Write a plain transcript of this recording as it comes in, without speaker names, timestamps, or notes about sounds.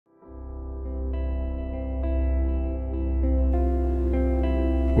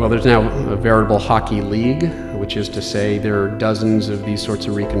Well, there's now a veritable hockey league, which is to say there are dozens of these sorts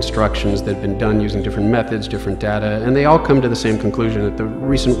of reconstructions that have been done using different methods, different data, and they all come to the same conclusion that the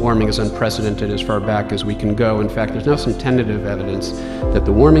recent warming is unprecedented as far back as we can go. In fact, there's now some tentative evidence that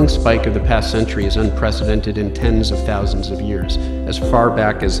the warming spike of the past century is unprecedented in tens of thousands of years, as far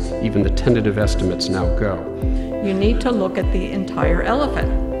back as even the tentative estimates now go. You need to look at the entire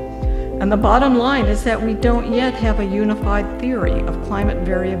elephant. And the bottom line is that we don't yet have a unified theory of climate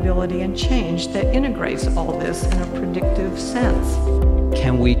variability and change that integrates all this in a predictive sense.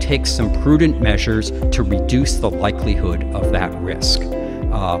 Can we take some prudent measures to reduce the likelihood of that risk?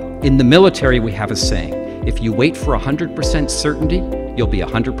 In the military, we have a saying, if you wait for 100% certainty, you'll be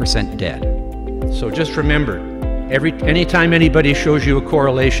 100% dead. So just remember, anytime anybody shows you a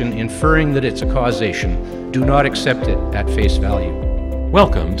correlation inferring that it's a causation, do not accept it at face value.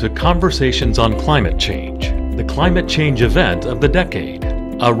 Welcome to Conversations on Climate Change, the climate change event of the decade,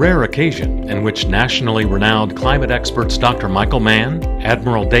 a rare occasion in which nationally renowned climate experts Dr. Michael Mann,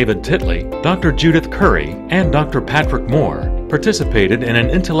 Admiral David Titley, Dr. Judith Curry, and Dr. Patrick Moore participated in an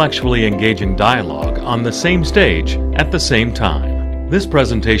intellectually engaging dialogue on the same stage at the same time. This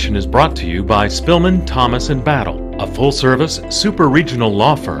presentation is brought to you by Spilman Thomas Battle, a full-service, super-regional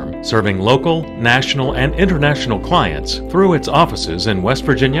law firm serving local, national, and international clients through its offices in West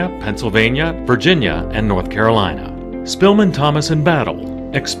Virginia, Pennsylvania, Virginia, and North Carolina. Spilman Thomas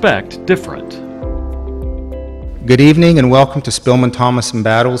Battle. Expect different. Good evening and welcome to Spilman Thomas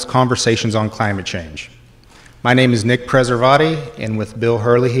Battle's Conversations on Climate Change. My name is Nick Preservati, and with Bill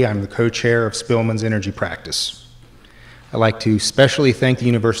Hurley, I'm the co-chair of Spilman's Energy Practice. I'd like to especially thank the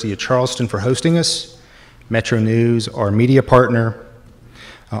University of Charleston for hosting us, Metro News, our media partner,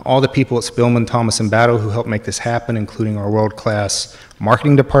 all the people at Spilman Thomas Battle who helped make this happen, including our world-class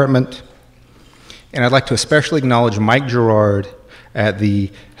marketing department. And I'd like to especially acknowledge Mike Gerard,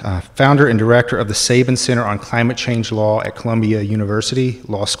 the founder and director of the Sabin Center on Climate Change Law at Columbia University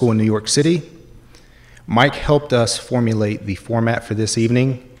Law School in New York City. Mike helped us formulate the format for this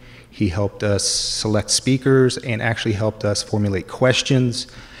evening. He helped us select speakers and actually helped us formulate questions.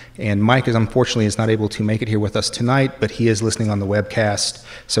 And Mike unfortunately is not able to make it here with us tonight, but he is listening on the webcast.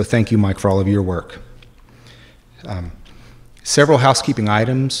 So thank you, Mike, for all of your work. Several housekeeping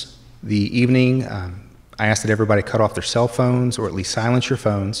items. The evening, I asked that everybody cut off their cell phones or at least silence your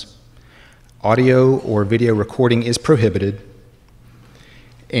phones. Audio or video recording is prohibited.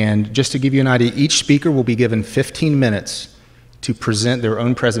 And just to give you an idea, each speaker will be given 15 minutes to present their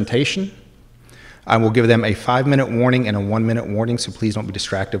own presentation. I will give them a 5-minute warning and a 1-minute warning, so please don't be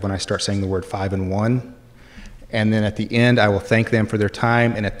distracted when I start saying the word 5 and 1. And then at the end, I will thank them for their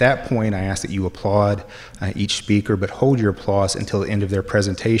time, and at that point, I ask that you applaud each speaker, but hold your applause until the end of their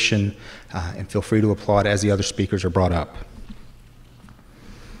presentation, and feel free to applaud as the other speakers are brought up.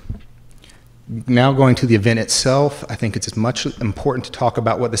 Now going to the event itself, I think it's as much important to talk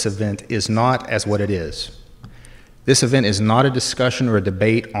about what this event is not as what it is. This event is not a discussion or a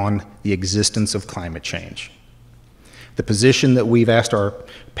debate on the existence of climate change. The position that we've asked our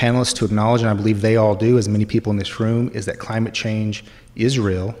panelists to acknowledge, and I believe they all do, as many people in this room, is that climate change is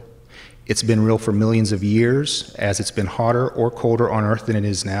real. It's been real for millions of years, as it's been hotter or colder on Earth than it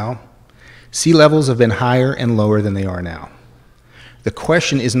is now. Sea levels have been higher and lower than they are now. The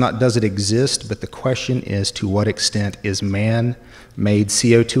question is not does it exist, but the question is to what extent is man-made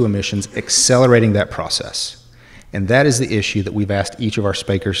CO2 emissions accelerating that process? And that is the issue that we've asked each of our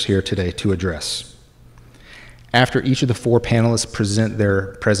speakers here today to address. After each of the 4 panelists present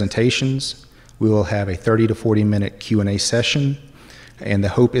their presentations, we will have a 30 to 40-minute Q&A session, and the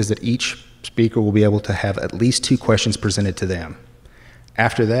hope is that each speaker will be able to have at least 2 questions presented to them.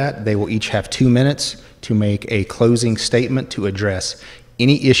 After that, they will each have 2 minutes to make a closing statement to address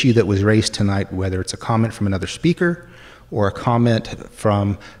any issue that was raised tonight, whether it's a comment from another speaker or a comment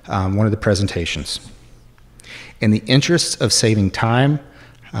from one of the presentations. In the interests of saving time,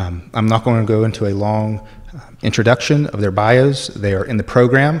 I'm not going to go into a long introduction of their bios. They are in the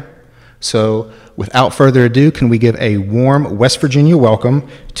program. So without further ado, can we give a warm West Virginia welcome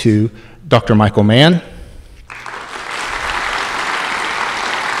to Dr. Michael Mann,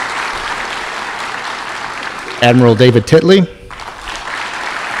 Admiral David Titley,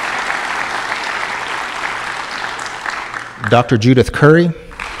 Dr. Judith Curry,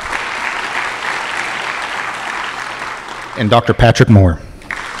 and Dr. Patrick Moore.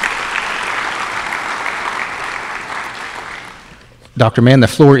 Dr. Mann, the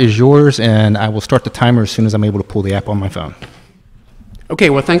floor is yours, and I will start the timer as soon as I'm able to pull the app on my phone. Okay,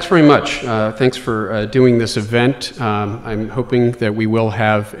 well, thanks very much. Thanks for doing this event. I'm hoping that we will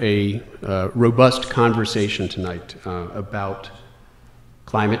have a robust conversation tonight about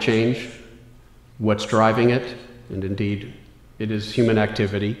climate change, what's driving it, and indeed it is human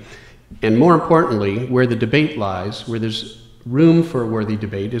activity, and more importantly, where the debate lies, where there's room for a worthy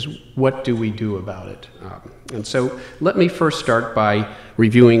debate, is what do we do about it? And so let me first start by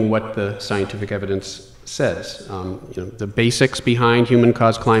reviewing what the scientific evidence says. The basics behind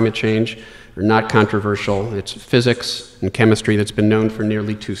human-caused climate change are not controversial. It's physics and chemistry that's been known for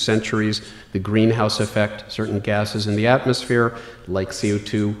nearly 2 centuries. The greenhouse effect, certain gases in the atmosphere, like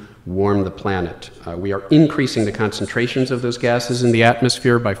CO2, warm the planet. We are increasing the concentrations of those gases in the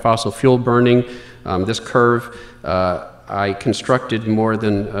atmosphere by fossil fuel burning. This curve I constructed a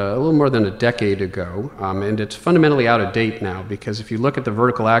little more than a decade ago, and it's fundamentally out of date now, because if you look at the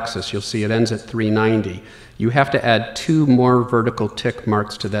vertical axis, you'll see it ends at 390. You have to add 2 more vertical tick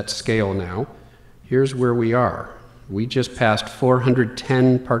marks to that scale now. Here's where we are. We just passed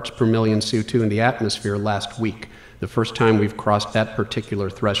 410 parts per million CO2 in the atmosphere last week, the first time we've crossed that particular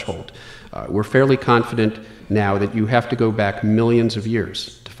threshold. We're fairly confident now that you have to go back millions of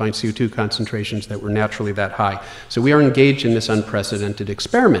years to find CO2 concentrations that were naturally that high. So we are engaged in this unprecedented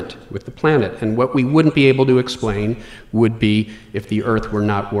experiment with the planet, and what we wouldn't be able to explain would be if the Earth were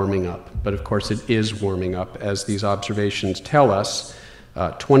not warming up. But of course it is warming up, as these observations tell us.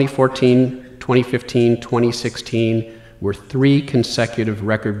 2014, 2015, 2016 were 3 consecutive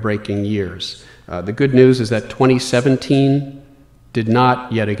record-breaking years. The good news is that 2017 did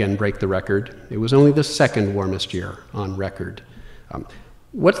not yet again break the record. It was only the 2nd warmest year on record.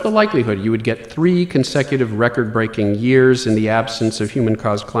 What's the likelihood you would get 3 consecutive record-breaking years in the absence of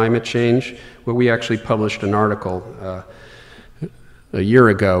human-caused climate change? Well, we actually published an article a year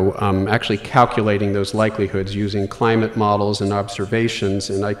ago actually calculating those likelihoods using climate models and observations,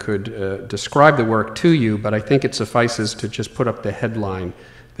 and I could describe the work to you, but I think it suffices to just put up the headline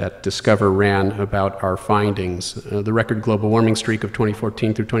that Discover ran about our findings. The record global warming streak of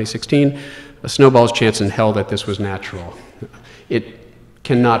 2014 through 2016, a snowball's chance in hell that this was natural. It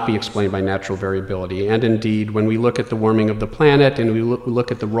cannot be explained by natural variability, and indeed, when we look at the warming of the planet and we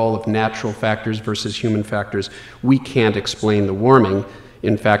look at the role of natural factors versus human factors, we can't explain the warming.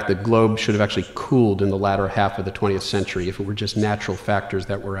 In fact, the globe should have actually cooled in the latter half of the 20th century if it were just natural factors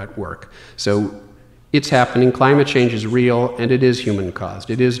that were at work. So it's happening. Climate change is real, and it is human-caused.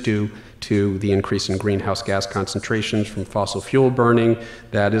 It is due to the increase in greenhouse gas concentrations from fossil fuel burning.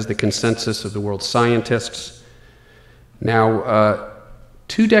 That is the consensus of the world's scientists. Now,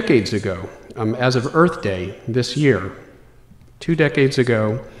 2 decades ago, as of Earth Day this year, 2 decades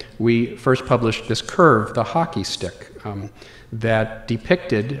ago, we first published this curve, the hockey stick, that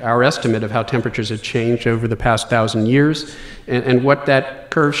depicted our estimate of how temperatures had changed over the past 1,000 years. And what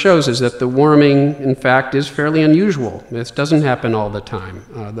that curve shows is that the warming, in fact, is fairly unusual. This doesn't happen all the time.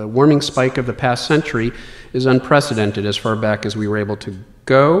 The warming spike of the past century is unprecedented as far back as we were able to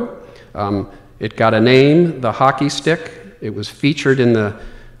go. It got a name, the hockey stick. It was featured in the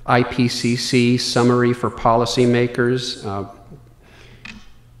IPCC Summary for Policymakers.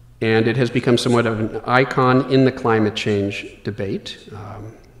 And it has become somewhat of an icon in the climate change debate.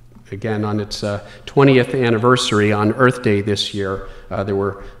 Again, on its 20th anniversary on Earth Day this year, there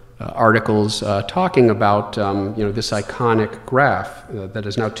were articles talking about this iconic graph that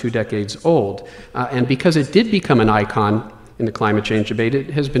is now 2 decades old. And because it did become an icon in the climate change debate,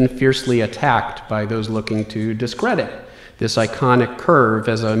 it has been fiercely attacked by those looking to discredit this iconic curve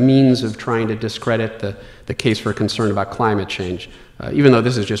as a means of trying to discredit the case for concern about climate change. Even though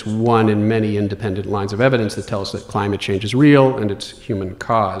this is just one in many independent lines of evidence that tell us that climate change is real and it's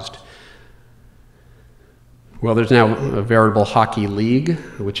human-caused. Well, there's now a veritable hockey league,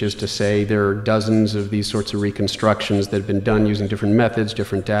 which is to say there are dozens of these sorts of reconstructions that have been done using different methods,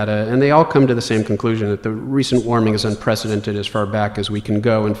 different data, and they all come to the same conclusion that the recent warming is unprecedented as far back as we can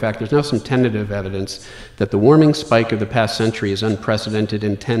go. In fact, there's now some tentative evidence that the warming spike of the past century is unprecedented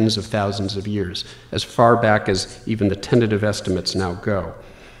in tens of thousands of years, as far back as even the tentative estimates now go.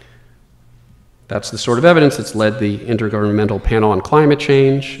 That's the sort of evidence that's led the Intergovernmental Panel on Climate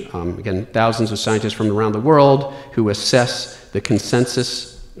Change. Again, thousands of scientists from around the world who assess the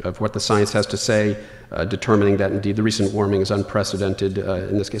consensus of what the science has to say, determining that indeed the recent warming is unprecedented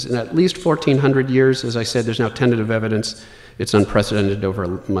in this case. In at least 1,400 years, as I said, there's now tentative evidence. It's unprecedented over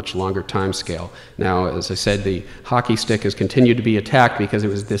a much longer time scale. Now, as I said, the hockey stick has continued to be attacked because it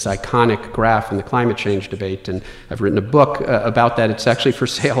was this iconic graph in the climate change debate, and I've written a book about that. It's actually for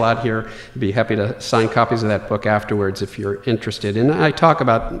sale out here. I'd be happy to sign copies of that book afterwards if you're interested. And I talk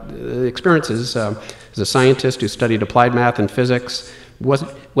about experiences as a scientist who studied applied math and physics.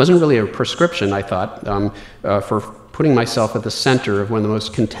 Wasn't really a prescription, I thought, for putting myself at the center of one of the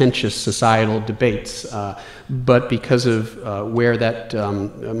most contentious societal debates. But because of where that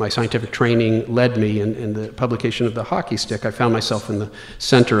my scientific training led me in the publication of the hockey stick, I found myself in the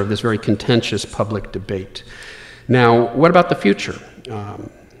center of this very contentious public debate. Now, what about the future?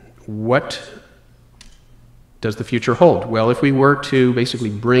 What does the future hold? Well, if we were to basically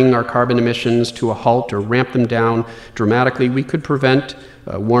bring our carbon emissions to a halt or ramp them down dramatically, we could prevent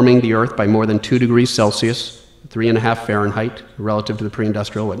warming the Earth by more than 2 degrees Celsius, 3.5 Fahrenheit, relative to the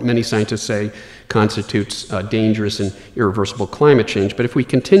pre-industrial, what many scientists say constitutes dangerous and irreversible climate change. But if we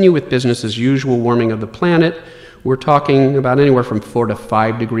continue with business as usual warming of the planet, we're talking about anywhere from 4 to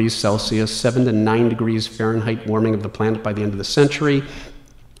 5 degrees Celsius, 7 to 9 degrees Fahrenheit warming of the planet by the end of the century,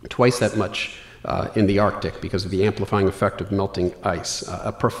 twice that much in the Arctic because of the amplifying effect of melting ice,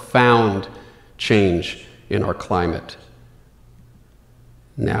 a profound change in our climate.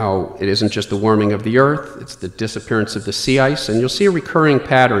 Now, it isn't just the warming of the Earth, it's the disappearance of the sea ice, and you'll see a recurring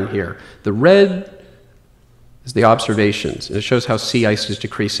pattern here. The red is the observations, and it shows how sea ice is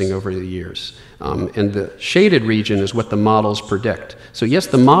decreasing over the years. And the shaded region is what the models predict. So yes,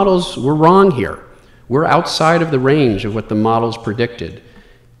 the models were wrong here. We're outside of the range of what the models predicted.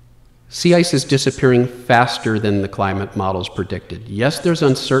 Sea ice is disappearing faster than the climate models predicted. Yes, there's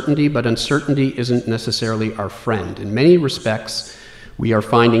uncertainty, but uncertainty isn't necessarily our friend. In many respects, we are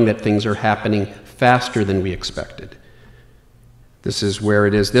finding that things are happening faster than we expected. This is where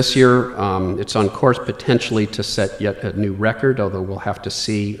it is this year. It's on course potentially to set yet a new record, although we'll have to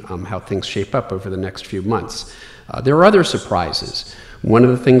see how things shape up over the next few months. There are other surprises. One of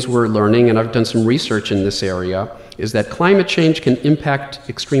the things we're learning, and I've done some research in this area, is that climate change can impact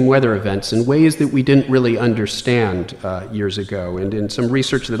extreme weather events in ways that we didn't really understand years ago. And in some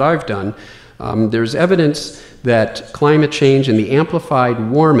research that I've done, there's evidence that climate change and the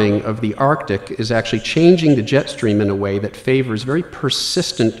amplified warming of the Arctic is actually changing the jet stream in a way that favors very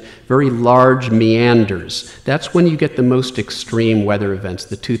persistent, very large meanders. That's when you get the most extreme weather events,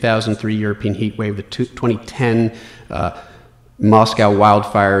 the 2003 European heat wave, the 2010 Moscow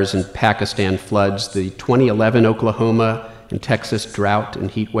wildfires and Pakistan floods, the 2011 Oklahoma and Texas drought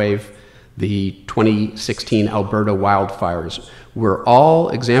and heat wave, the 2016 Alberta wildfires were all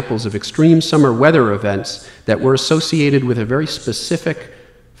examples of extreme summer weather events that were associated with a very specific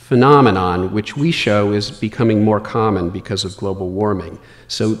phenomenon, which we show is becoming more common because of global warming.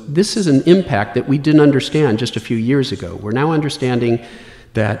 So this is an impact that we didn't understand just a few years ago. We're now understanding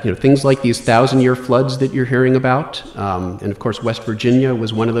that things like these 1,000-year floods that you're hearing about, and of course West Virginia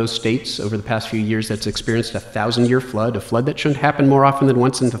was one of those states over the past few years that's experienced a 1,000-year flood, a flood that shouldn't happen more often than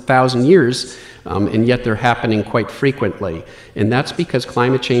once in 1,000 years, and yet they're happening quite frequently. And that's because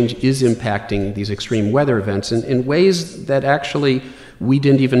climate change is impacting these extreme weather events in ways that actually we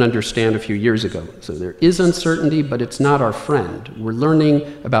didn't even understand a few years ago. So there is uncertainty, but it's not our friend. We're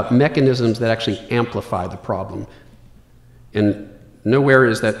learning about mechanisms that actually amplify the problem. And nowhere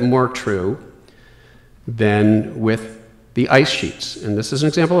is that more true than with the ice sheets. And this is an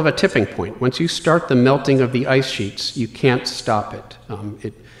example of a tipping point. Once you start the melting of the ice sheets, you can't stop it.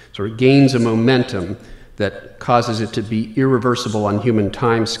 It sort of gains a momentum that causes it to be irreversible on human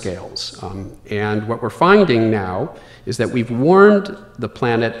timescales. And what we're finding now is that we've warmed the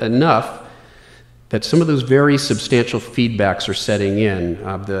planet enough that some of those very substantial feedbacks are setting in.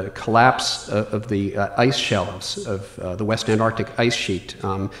 The collapse of the ice shelves of the West Antarctic ice sheet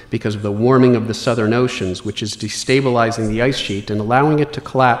because of the warming of the southern oceans, which is destabilizing the ice sheet and allowing it to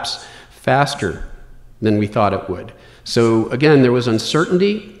collapse faster than we thought it would. So again, there was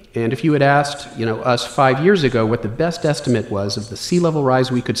uncertainty, and if you had asked us 5 years ago what the best estimate was of the sea level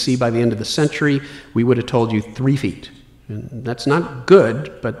rise we could see by the end of the century, we would have told you 3 feet. And that's not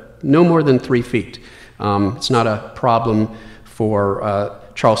good, but no more than 3 feet. It's not a problem for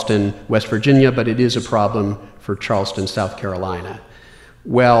Charleston, West Virginia, but it is a problem for Charleston, South Carolina.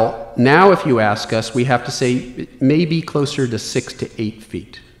 Well, now if you ask us, we have to say it may be closer to 6 to 8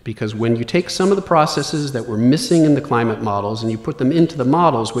 feet. Because when you take some of the processes that were missing in the climate models and you put them into the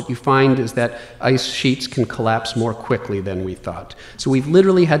models, what you find is that ice sheets can collapse more quickly than we thought. So we've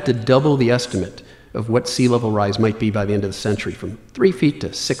literally had to double the estimate of what sea level rise might be by the end of the century, from 3 feet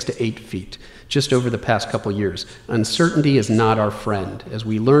to 6 to 8 feet, just over the past couple years. Uncertainty is not our friend. As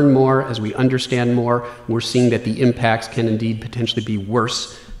we learn more, as we understand more, we're seeing that the impacts can indeed potentially be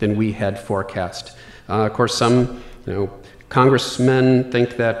worse than we had forecast. Of course, some congressmen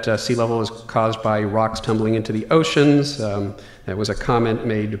think that sea level is caused by rocks tumbling into the oceans. That was a comment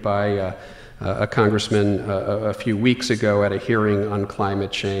made by a congressman a few weeks ago at a hearing on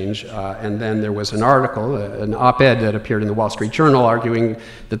climate change. And then there was an article, an op-ed that appeared in the Wall Street Journal arguing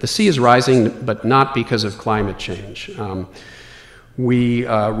that the sea is rising, but not because of climate change. We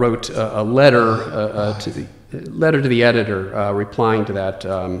wrote a letter to the editor replying to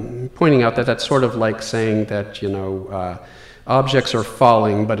that, pointing out that that's sort of like saying that, you know, objects are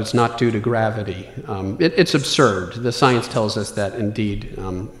falling, but it's not due to gravity. It's absurd. The science tells us that indeed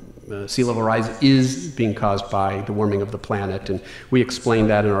sea level rise is being caused by the warming of the planet, and we explained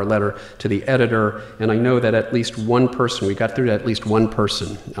that in our letter to the editor. And I know that at least one person, we got through to at least one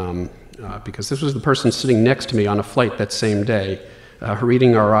person, because this was the person sitting next to me on a flight that same day,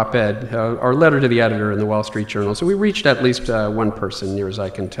 reading our op-ed, our letter to the editor in the Wall Street Journal. So we reached at least one person, near as I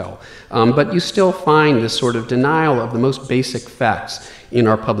can tell. But you still find this sort of denial of the most basic facts in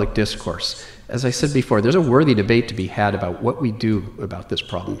our public discourse. As I said before, there's a worthy debate to be had about what we do about this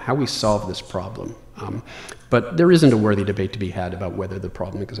problem, how we solve this problem. But there isn't a worthy debate to be had about whether the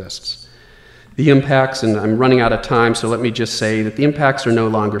problem exists. The impacts, and I'm running out of time, so let me just say that the impacts are no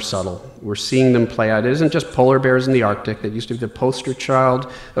longer subtle. We're seeing them play out. It isn't just polar bears in the Arctic that used to be the poster child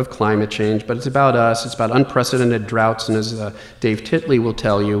of climate change, but it's about us. It's about unprecedented droughts, and as Dave Titley will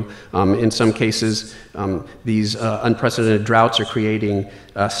tell you, in some cases, these unprecedented droughts are creating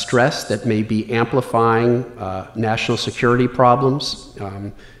stress that may be amplifying national security problems,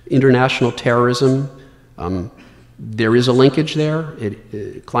 international terrorism. There is a linkage there.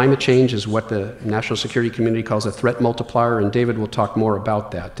 Climate change is what the national security community calls a threat multiplier, and David will talk more about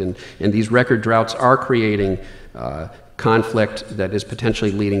that. And these record droughts are creating conflict that is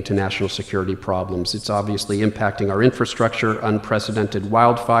potentially leading to national security problems. It's obviously impacting our infrastructure, unprecedented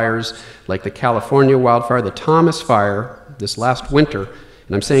wildfires like the California wildfire, the Thomas fire this last winter.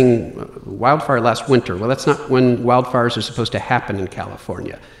 And I'm saying wildfire last winter. Well, that's not when wildfires are supposed to happen in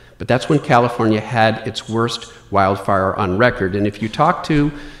California. But that's when California had its worst wildfire on record. And if you talk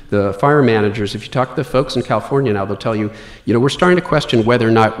to the fire managers, if you talk to the folks in California now, they'll tell you, you know, we're starting to question whether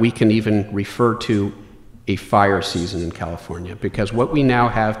or not we can even refer to a fire season in California, because what we now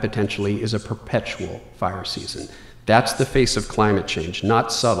have potentially is a perpetual fire season. That's the face of climate change,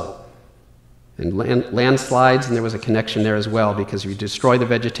 not subtle. And landslides, and there was a connection there as well, because if you destroy the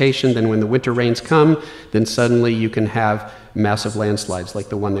vegetation, then when the winter rains come, then suddenly you can have massive landslides like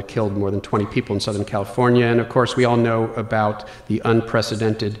the one that killed more than 20 people in Southern California. And of course, we all know about the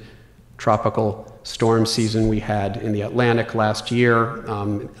unprecedented tropical storm season we had in the Atlantic last year,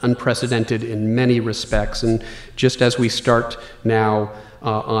 unprecedented in many respects. And just as we start now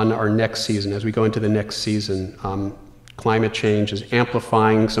on our next season, as we go into the next season, climate change is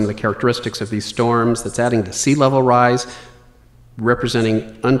amplifying some of the characteristics of these storms. That's adding to sea level rise,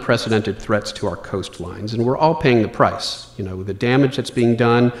 representing unprecedented threats to our coastlines. And we're all paying the price. You know, the damage that's being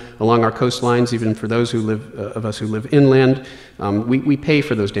done along our coastlines, even for those who live, of us who live inland, we pay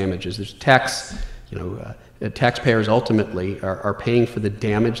for those damages. There's tax, you know, taxpayers ultimately are paying for the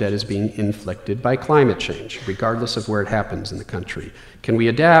damage that is being inflicted by climate change, regardless of where it happens in the country. Can we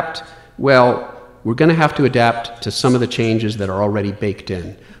adapt? Well, we're going to have to adapt to some of the changes that are already baked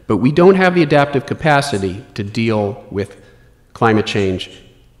in. But we don't have the adaptive capacity to deal with climate change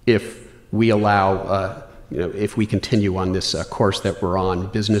if we allow, you know, if we continue on this course that we're on,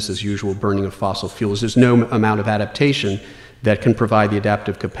 business as usual, burning of fossil fuels. There's no amount of adaptation that can provide the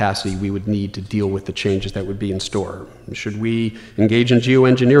adaptive capacity we would need to deal with the changes that would be in store. Should we engage in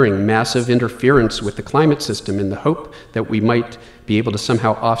geoengineering, massive interference with the climate system in the hope that we might be able to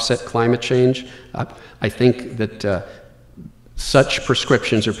somehow offset climate change? I think that such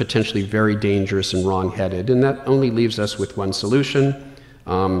prescriptions are potentially very dangerous and wrong-headed, and that only leaves us with one solution.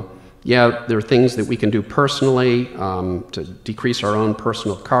 Yeah, there are things that we can do personally to decrease our own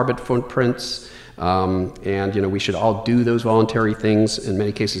personal carbon footprints. And you know, we should all do those voluntary things. In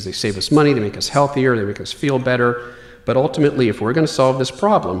many cases, they save us money, they make us healthier, they make us feel better. But ultimately, if we're going to solve this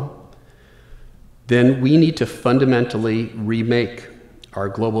problem, then we need to fundamentally remake our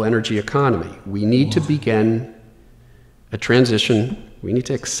global energy economy. We need to begin a transition, we need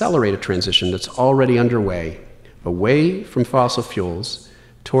to accelerate a transition that's already underway, away from fossil fuels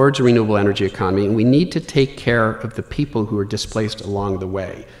towards a renewable energy economy, and we need to take care of the people who are displaced along the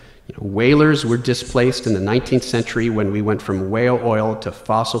way. You know, whalers were displaced in the 19th century when we went from whale oil to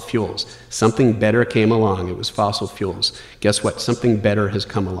fossil fuels. Something better came along. It was fossil fuels. Guess what? Something better has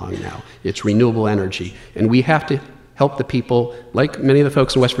come along now. It's renewable energy. And we have to help the people, like many of the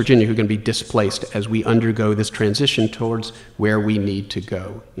folks in West Virginia, who are going to be displaced as we undergo this transition towards where we need to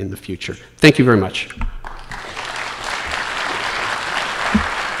go in the future. Thank you very much.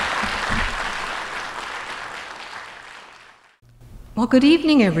 Well, good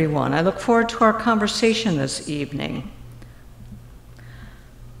evening, everyone. I look forward to our conversation this evening.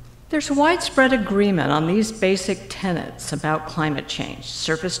 There's widespread agreement on these basic tenets about climate change.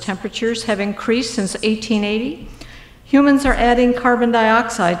 Surface temperatures have increased since 1880. Humans are adding carbon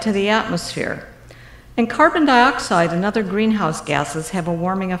dioxide to the atmosphere. And carbon dioxide and other greenhouse gases have a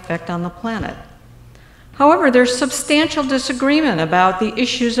warming effect on the planet. However, there's substantial disagreement about the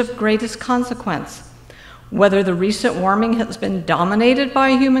issues of greatest consequence. Whether the recent warming has been dominated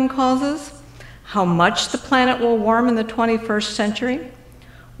by human causes, how much the planet will warm in the 21st century,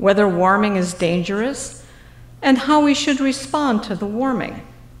 whether warming is dangerous, and how we should respond to the warming.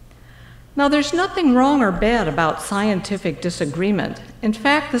 Now, there's nothing wrong or bad about scientific disagreement. In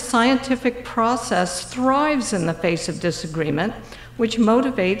fact, the scientific process thrives in the face of disagreement, which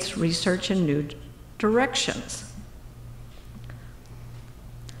motivates research in new directions.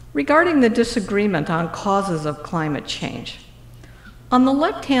 Regarding the disagreement on causes of climate change, on the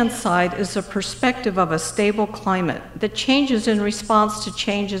left-hand side is a perspective of a stable climate that changes in response to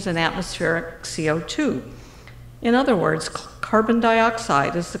changes in atmospheric CO2. In other words, carbon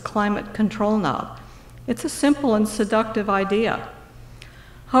dioxide is the climate control knob. It's a simple and seductive idea.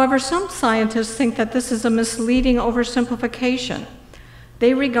 However, some scientists think that this is a misleading oversimplification.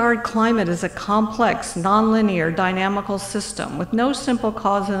 They regard climate as a complex, nonlinear, dynamical system with no simple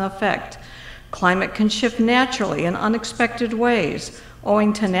cause and effect. Climate can shift naturally in unexpected ways,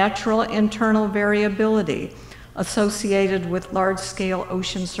 owing to natural internal variability associated with large-scale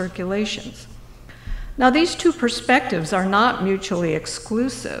ocean circulations. Now, these two perspectives are not mutually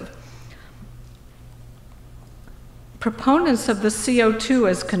exclusive. Proponents of the CO2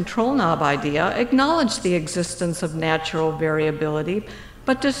 as control knob idea acknowledge the existence of natural variability,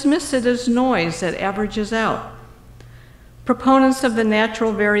 but dismiss it as noise that averages out. Proponents of the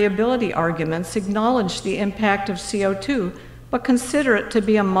natural variability arguments acknowledge the impact of CO2, but consider it to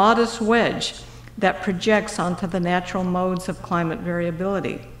be a modest wedge that projects onto the natural modes of climate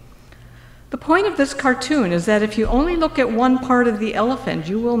variability. The point of this cartoon is that if you only look at one part of the elephant,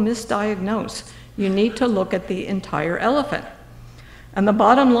 you will misdiagnose. You need to look at the entire elephant. And the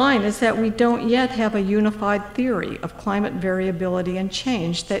bottom line is that we don't yet have a unified theory of climate variability and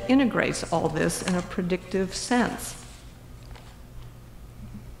change that integrates all this in a predictive sense.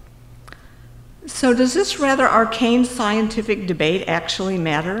 So does this rather arcane scientific debate actually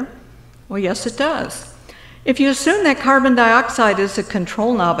matter? Well, yes, it does. If you assume that carbon dioxide is a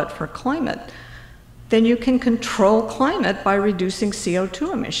control knob for climate, then you can control climate by reducing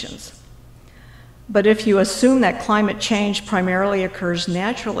CO2 emissions. But if you assume that climate change primarily occurs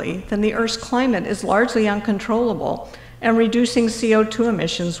naturally, then the Earth's climate is largely uncontrollable, and reducing CO2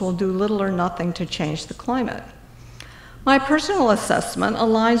 emissions will do little or nothing to change the climate. My personal assessment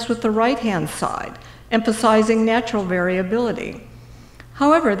aligns with the right-hand side, emphasizing natural variability.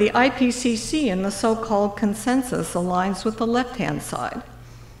 However, the IPCC and the so-called consensus aligns with the left-hand side.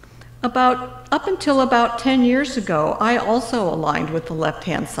 Up until about 10 years ago, I also aligned with the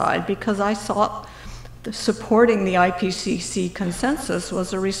left-hand side because I thought supporting the IPCC consensus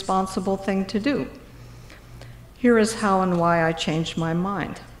was a responsible thing to do. Here is how and why I changed my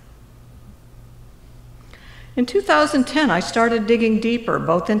mind. In 2010, I started digging deeper,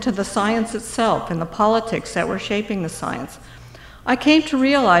 both into the science itself and the politics that were shaping the science. I came to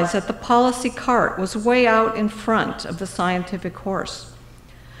realize that the policy cart was way out in front of the scientific horse.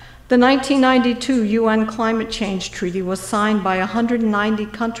 The 1992 UN Climate Change Treaty was signed by 190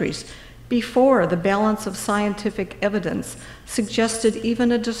 countries before the balance of scientific evidence suggested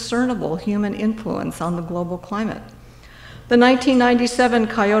even a discernible human influence on the global climate. The 1997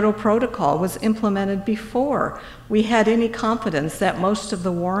 Kyoto Protocol was implemented before we had any confidence that most of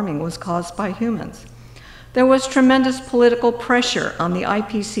the warming was caused by humans. There was tremendous political pressure on the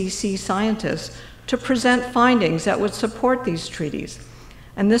IPCC scientists to present findings that would support these treaties,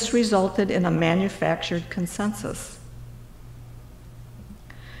 and this resulted in a manufactured consensus.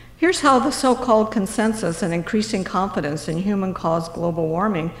 Here's how the so-called consensus and increasing confidence in human-caused global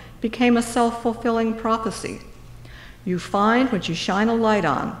warming became a self-fulfilling prophecy. You find what you shine a light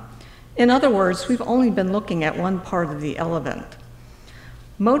on. In other words, we've only been looking at one part of the elephant.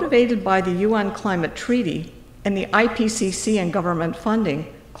 Motivated by the UN Climate Treaty and the IPCC and government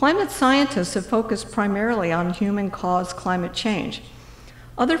funding, climate scientists have focused primarily on human-caused climate change.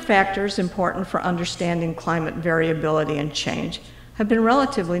 Other factors important for understanding climate variability and change have been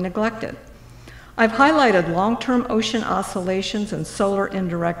relatively neglected. I've highlighted long-term ocean oscillations and solar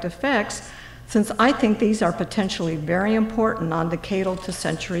indirect effects, since I think these are potentially very important on decadal to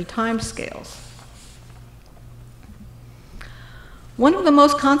century timescales. One of the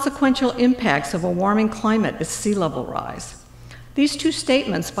most consequential impacts of a warming climate is sea level rise. These two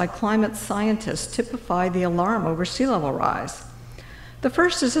statements by climate scientists typify the alarm over sea level rise. The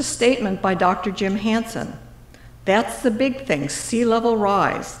first is a statement by Dr. Jim Hansen. That's the big thing, sea level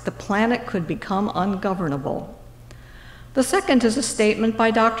rise. The planet could become ungovernable. The second is a statement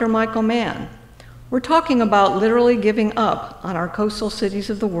by Dr. Michael Mann. We're talking about literally giving up on our coastal cities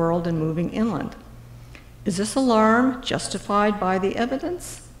of the world and moving inland. Is this alarm justified by the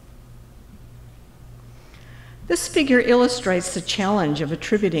evidence? This figure illustrates the challenge of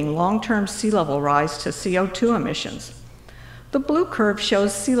attributing long-term sea level rise to CO2 emissions. The blue curve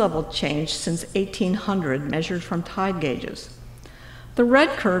shows sea level change since 1800 measured from tide gauges. The red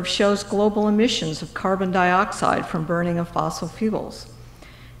curve shows global emissions of carbon dioxide from burning of fossil fuels.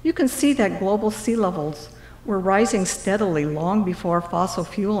 You can see that global sea levels were rising steadily long before fossil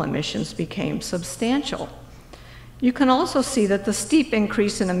fuel emissions became substantial. You can also see that the steep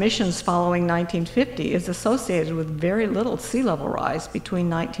increase in emissions following 1950 is associated with very little sea level rise between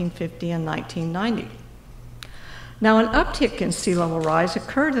 1950 and 1990. Now, an uptick in sea level rise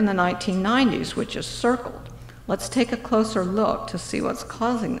occurred in the 1990s, which is circled. Let's take a closer look to see what's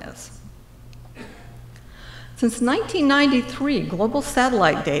causing this. Since 1993, global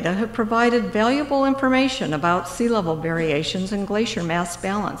satellite data have provided valuable information about sea level variations and glacier mass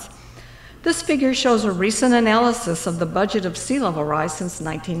balance. This figure shows a recent analysis of the budget of sea level rise since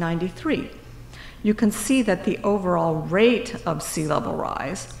 1993. You can see that the overall rate of sea level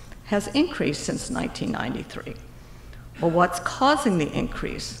rise has increased since 1993. Well, what's causing the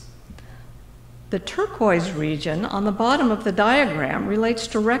increase? The turquoise region on the bottom of the diagram relates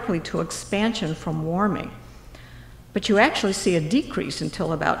directly to expansion from warming, but you actually see a decrease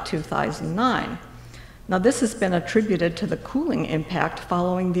until about 2009. Now, this has been attributed to the cooling impact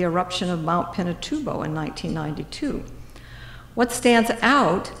following the eruption of Mount Pinatubo in 1992. What stands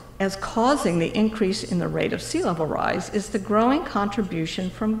out as causing the increase in the rate of sea level rise is the growing contribution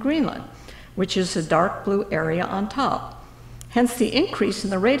from Greenland, which is the dark blue area on top. Hence, the increase in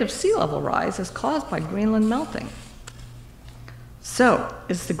the rate of sea level rise is caused by Greenland melting. So,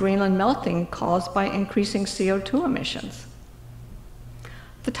 is the Greenland melting caused by increasing CO2 emissions?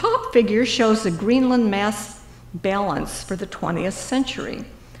 The top figure shows the Greenland mass balance for the 20th century.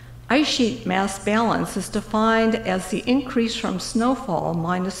 Ice sheet mass balance is defined as the increase from snowfall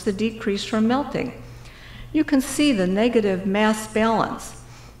minus the decrease from melting. You can see the negative mass balance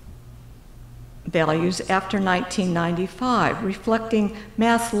values after 1995, reflecting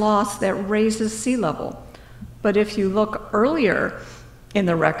mass loss that raises sea level. But if you look earlier in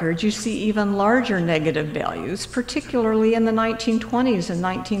the record, you see even larger negative values, particularly in the 1920s and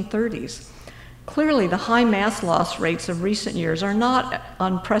 1930s. Clearly, the high mass loss rates of recent years are not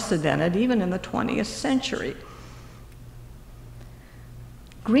unprecedented, even in the 20th century.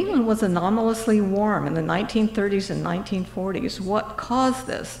 Greenland was anomalously warm in the 1930s and 1940s. What caused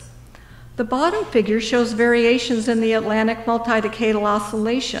this? The bottom figure shows variations in the Atlantic multidecadal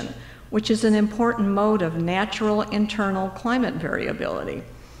oscillation, which is an important mode of natural internal climate variability.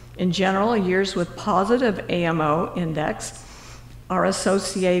 In general, years with positive AMO index are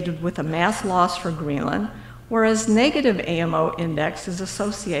associated with a mass loss for Greenland, whereas negative AMO index is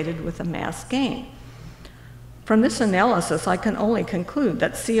associated with a mass gain. From this analysis, I can only conclude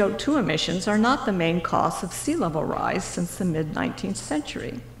that CO2 emissions are not the main cause of sea level rise since the mid-19th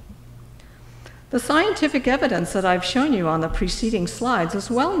century. The scientific evidence that I've shown you on the preceding slides is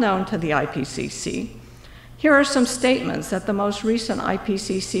well known to the IPCC. Here are some statements that the most recent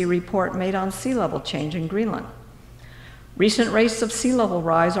IPCC report made on sea level change in Greenland. Recent rates of sea level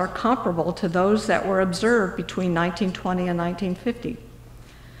rise are comparable to those that were observed between 1920 and 1950.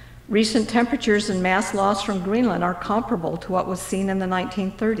 Recent temperatures and mass loss from Greenland are comparable to what was seen in the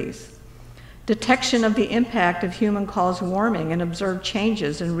 1930s. Detection of the impact of human-caused warming and observed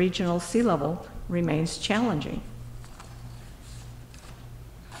changes in regional sea level remains challenging.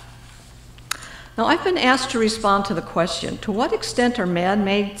 Now, I've been asked to respond to the question, to what extent are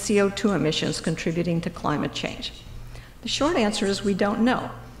man-made CO2 emissions contributing to climate change? The short answer is we don't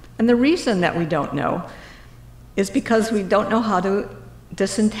know. And the reason that we don't know is because we don't know how to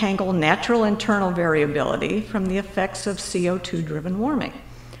disentangle natural internal variability from the effects of CO2-driven warming.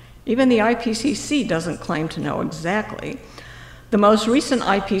 Even the IPCC doesn't claim to know exactly. The most recent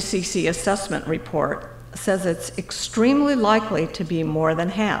IPCC assessment report says it's extremely likely to be more than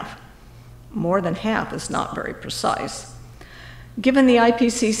half. More than half is not very precise. Given the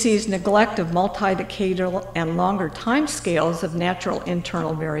IPCC's neglect of multi-decadal and longer timescales of natural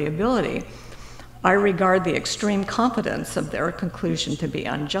internal variability, I regard the extreme confidence of their conclusion to be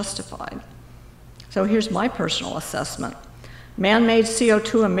unjustified. So here's my personal assessment. Man-made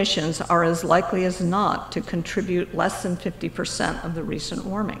CO2 emissions are as likely as not to contribute less than 50% of the recent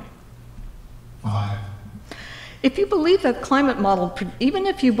warming. 5. If you believe that even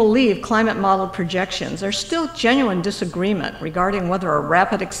if you believe climate model projections, there's still genuine disagreement regarding whether a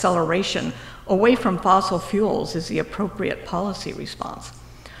rapid acceleration away from fossil fuels is the appropriate policy response.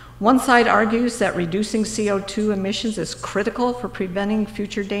 One side argues that reducing CO2 emissions is critical for preventing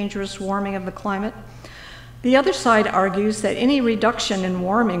future dangerous warming of the climate. The other side argues that any reduction in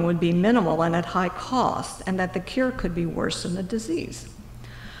warming would be minimal and at high cost, and that the cure could be worse than the disease.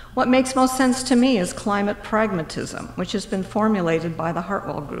 What makes most sense to me is climate pragmatism, which has been formulated by the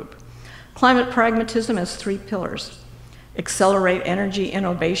Hartwell Group. Climate pragmatism has 3 pillars: accelerate energy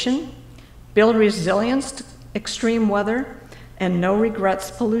innovation, build resilience to extreme weather, and no regrets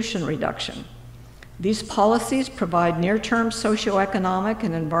pollution reduction. These policies provide near-term socioeconomic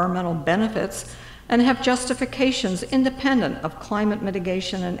and environmental benefits and have justifications independent of climate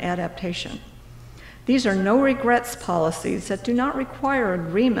mitigation and adaptation. These are no-regrets policies that do not require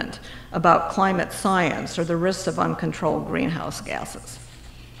agreement about climate science or the risks of uncontrolled greenhouse gases.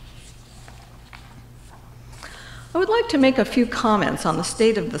 I would like to make a few comments on the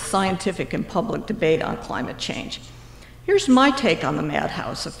state of the scientific and public debate on climate change. Here's my take on the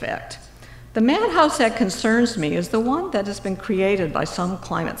madhouse effect. The madhouse that concerns me is the one that has been created by some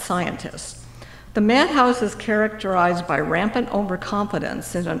climate scientists. The madhouse is characterized by rampant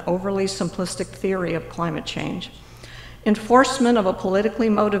overconfidence in an overly simplistic theory of climate change, enforcement of a politically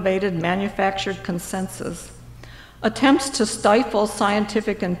motivated manufactured consensus, attempts to stifle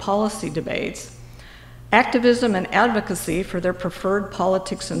scientific and policy debates, activism and advocacy for their preferred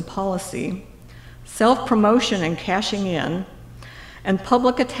politics and policy, self-promotion and cashing in, and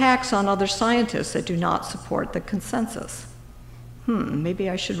public attacks on other scientists that do not support the consensus. Maybe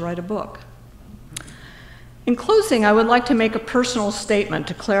I should write a book. In closing, I would like to make a personal statement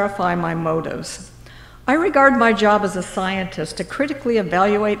to clarify my motives. I regard my job as a scientist to critically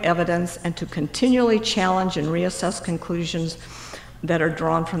evaluate evidence and to continually challenge and reassess conclusions that are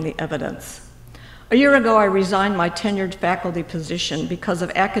drawn from the evidence. A year ago, I resigned my tenured faculty position because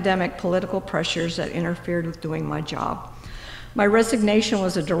of academic political pressures that interfered with doing my job. My resignation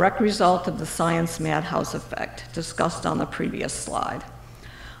was a direct result of the science madhouse effect discussed on the previous slide.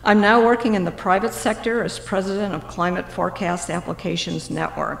 I'm now working in the private sector as president of Climate Forecast Applications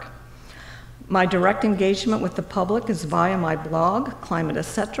Network. My direct engagement with the public is via my blog, Climate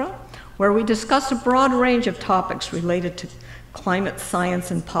Etc., where we discuss a broad range of topics related to climate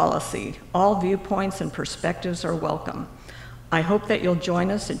science and policy. All viewpoints and perspectives are welcome. I hope that you'll join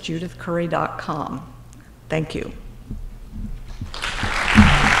us at judithcurry.com. Thank you.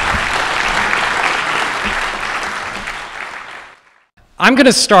 I'm going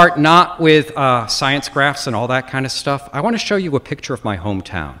to start not with science graphs and all that kind of stuff. I want to show you a picture of my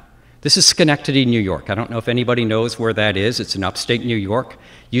hometown. This is Schenectady, New York. I don't know if anybody knows where that is. It's in upstate New York.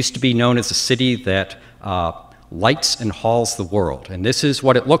 Used to be known as a city that lights and halls the world. And this is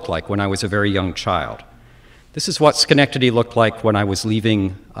what it looked like when I was a very young child. This is what Schenectady looked like when I was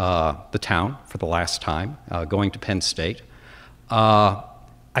leaving the town for the last time, going to Penn State. I've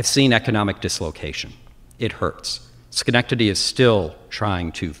seen economic dislocation. It hurts. Schenectady is still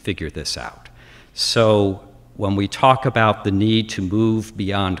trying to figure this out. So when we talk about the need to move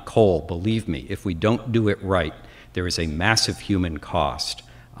beyond coal, believe me, if we don't do it right, there is a massive human cost.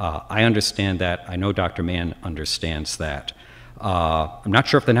 I understand that. I know Dr. Mann understands that. I'm not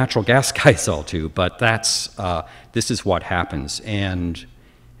sure if the natural gas guys all do, but this is what happens. And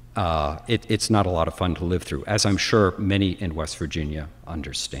it's not a lot of fun to live through, as I'm sure many in West Virginia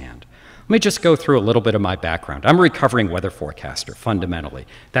understand. Let me just go through a little bit of my background. I'm a recovering weather forecaster, fundamentally.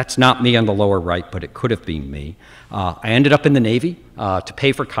 That's not me on the lower right, but it could have been me. I ended up in the Navy to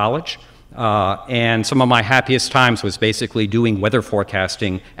pay for college, and some of my happiest times was basically doing weather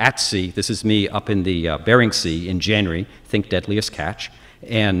forecasting at sea. This is me up in the Bering Sea in January, think deadliest catch,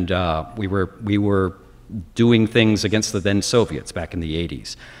 and we were doing things against the then Soviets back in the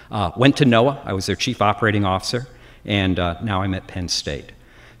 80s. Went to NOAA, I was their chief operating officer, and now I'm at Penn State.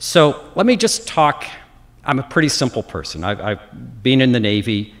 So let me just talk. I'm a pretty simple person. I've been in the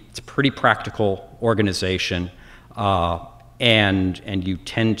Navy. It's a pretty practical organization, and you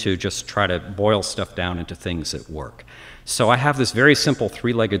tend to just try to boil stuff down into things that work. So I have this very simple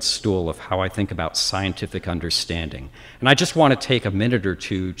three-legged stool of how I think about scientific understanding. And I just want to take a minute or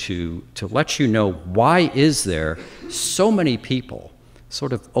two to let you know, why is there so many people,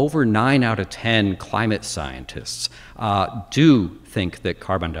 sort of over 9 out of 10 climate scientists, do think that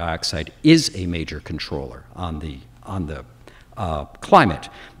carbon dioxide is a major controller on the climate.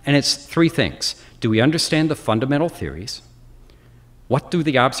 And it's 3 things. Do we understand the fundamental theories? What do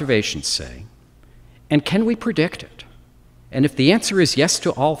the observations say? And can we predict it? And if the answer is yes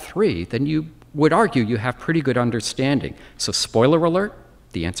to all three, then you would argue you have pretty good understanding. So spoiler alert,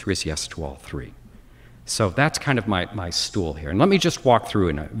 the answer is yes to all three. So that's kind of my stool here. And let me just walk through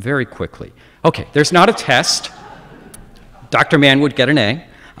it very quickly. Okay, there's not a test. Dr. Mann would get an A.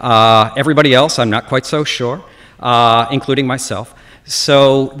 Everybody else, I'm not quite so sure, including myself.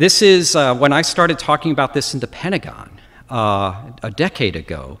 So this is when I started talking about this in the Pentagon a decade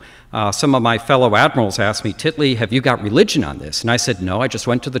ago. Some of my fellow admirals asked me, Titley, have you got religion on this? And I said, no, I just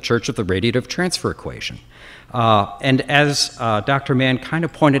went to the Church of the Radiative Transfer Equation. And as Dr. Mann kind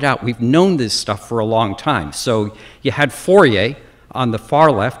of pointed out, we've known this stuff for a long time. So you had Fourier on the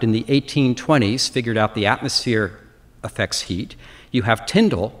far left in the 1820s, figured out the atmosphere affects heat. You have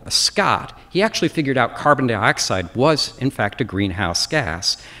Tyndall, a Scot. He actually figured out carbon dioxide was, in fact, a greenhouse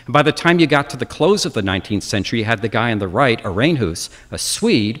gas. And by the time you got to the close of the 19th century, you had the guy on the right, Arrhenius, a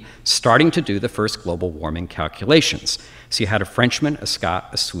Swede, starting to do the first global warming calculations. So you had a Frenchman, a Scot,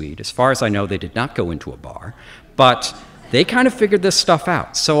 a Swede. As far as I know, they did not go into a bar, but they kind of figured this stuff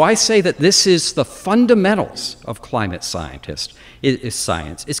out. So I say that this is the fundamentals of climate science,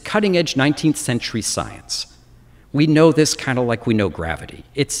 is cutting-edge 19th century science. We know this kind of like we know gravity.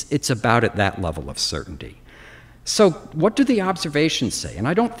 It's about at that level of certainty. So what do the observations say? And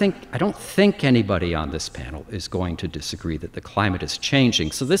I don't think anybody on this panel is going to disagree that the climate is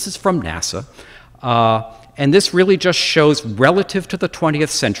changing. So this is from NASA. And this really just shows relative to the 20th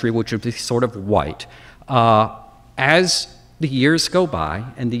century, which would be sort of white, as the years go by,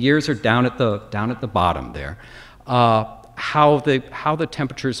 and the years are down at the bottom there, how the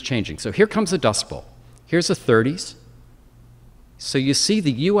temperature is changing. So here comes the Dust Bowl. Here's the 30s. So you see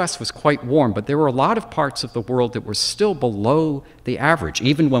the US was quite warm, but there were a lot of parts of the world that were still below the average,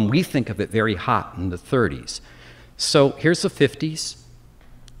 even when we think of it very hot in the 30s. So here's the 50s,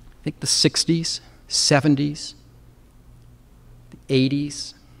 I think the 60s, 70s, the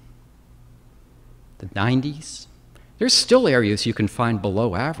 80s, the 90s. There's still areas you can find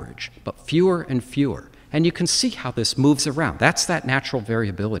below average, but fewer and fewer. And you can see how this moves around. That's that natural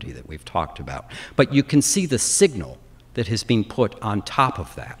variability that we've talked about. But you can see the signal that has been put on top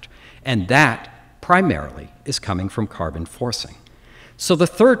of that. And that, primarily, is coming from carbon forcing. So the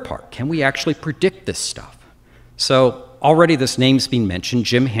third part, can we actually predict this stuff? So already this name's been mentioned,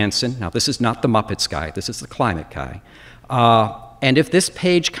 Jim Hansen. Now, this is not the Muppets guy. This is the climate guy. And if this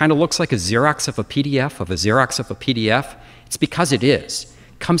page kind of looks like a Xerox of a PDF, it's because it is.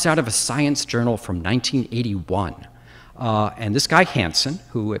 Comes out of a science journal from 1981. And this guy Hansen,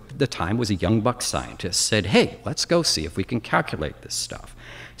 who at the time was a young buck scientist, said, hey, let's go see if we can calculate this stuff.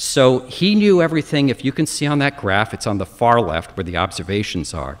 So he knew everything. If you can see on that graph, it's on the far left where the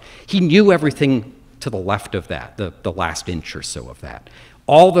observations are. He knew everything to the left of that, the last inch or so of that.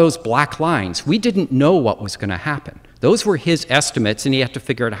 All those black lines, we didn't know what was going to happen. Those were his estimates, and he had to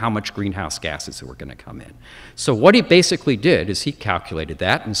figure out how much greenhouse gases were going to come in. So what he basically did is he calculated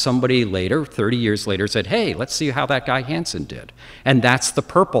that, and somebody later, 30 years later, said, hey, let's see how that guy Hansen did. And that's the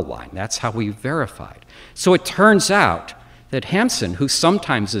purple line. That's how we verified. So it turns out that Hansen, who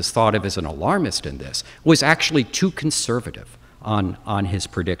sometimes is thought of as an alarmist in this, was actually too conservative on his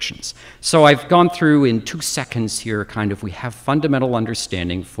predictions. So I've gone through in 2 seconds here, kind of, we have fundamental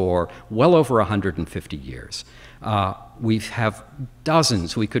understanding for well over 150 years. We have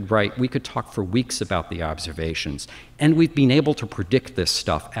dozens. We could talk for weeks about the observations, and we've been able to predict this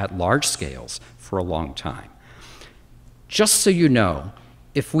stuff at large scales for a long time. Just so you know,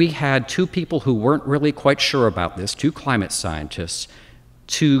 if we had two people who weren't really quite sure about this, two climate scientists,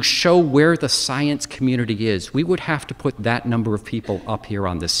 to show where the science community is, we would have to put that number of people up here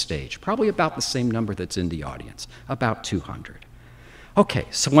on this stage, probably about the same number that's in the audience, about 200. Okay,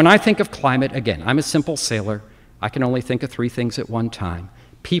 so when I think of climate, again, I'm a simple sailor. I can only think of 3 things at one time: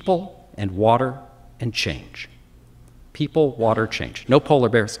 people and water and change. People, water, change. No polar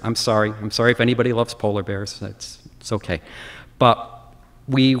bears. I'm sorry. I'm sorry if anybody loves polar bears. It's okay. But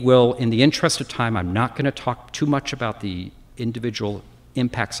we will, in the interest of time, I'm not going to talk too much about the individual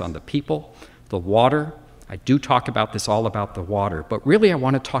impacts on the people, the water. I do talk about this, all about the water, but really I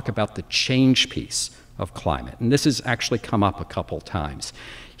want to talk about the change piece of climate. And this has actually come up a couple times.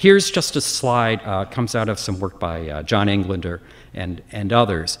 Here's just a slide, comes out of some work by John Englander and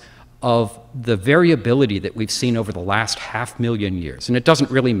others, of the variability that we've seen over the last 500,000 years. And it doesn't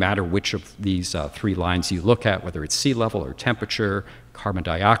really matter which of these 3 lines you look at, whether it's sea level or temperature, carbon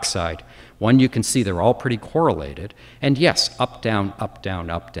dioxide. One, you can see they're all pretty correlated. And yes, up, down, up,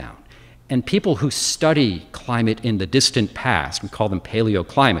 down, up, down. And people who study climate in the distant past, we call them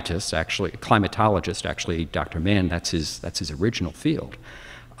paleoclimatists, actually, climatologists, actually, Dr. Mann, that's his original field.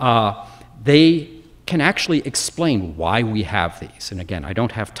 They can actually explain why we have these. And again, I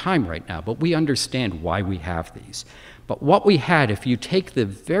don't have time right now, but we understand why we have these. But what we had, if you take the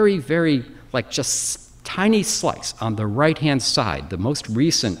very, very, like just tiny slice on the right-hand side, the most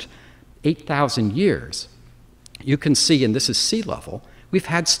recent 8,000 years, you can see, and this is sea level, we've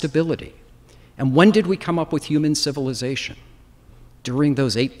had stability. And when did we come up with human civilization? During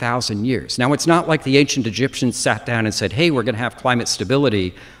those 8,000 years. Now, it's not like the ancient Egyptians sat down and said, hey, we're going to have climate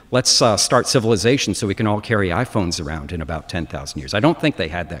stability, let's start civilization so we can all carry iPhones around in about 10,000 years. I don't think they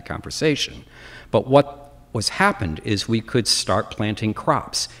had that conversation. But what was happened is we could start planting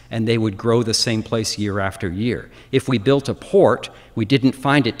crops, and they would grow the same place year after year. If we built a port, we didn't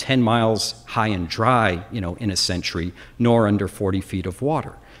find it 10 miles high and dry, in a century, nor under 40 feet of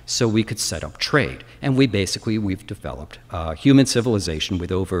water. So we could set up trade. And we've developed human civilization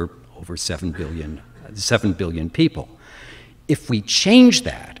with over 7 billion people. If we change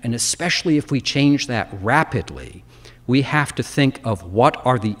that, and especially if we change that rapidly, we have to think of what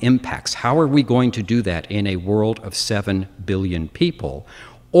are the impacts. How are we going to do that in a world of 7 billion people?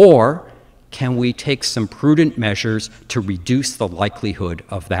 Or can we take some prudent measures to reduce the likelihood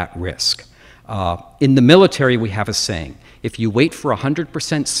of that risk? In the military, we have a saying, if you wait for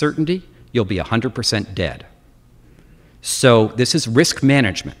 100% certainty, you'll be 100% dead. So this is risk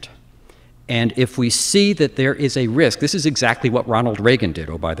management. And if we see that there is a risk, this is exactly what Ronald Reagan did,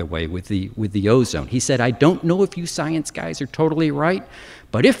 oh, by the way, with the ozone. He said, I don't know if you science guys are totally right,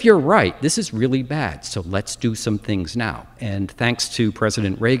 but if you're right, this is really bad, so let's do some things now. And thanks to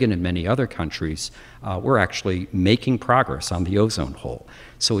President Reagan and many other countries, we're actually making progress on the ozone hole.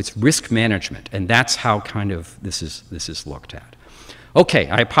 So it's risk management, and that's how kind of this is looked at. Okay,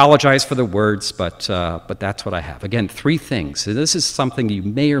 I apologize for the words, but that's what I have. Again, 3 things. So this is something you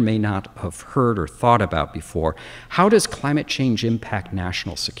may or may not have heard or thought about before. How does climate change impact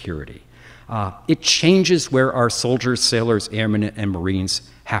national security? It changes where our soldiers, sailors, airmen, and Marines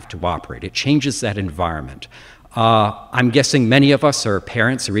have to operate. It changes that environment. I'm guessing many of us are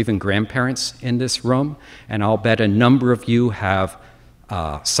parents or even grandparents in this room, and I'll bet a number of you have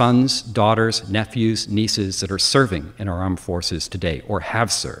sons, daughters, nephews, nieces that are serving in our armed forces today or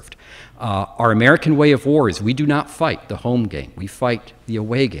have served. Our American way of war is we do not fight the home game, we fight the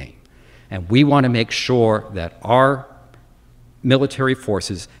away game. And we want to make sure that our military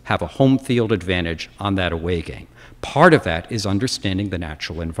forces have a home field advantage on that away game. Part of that is understanding the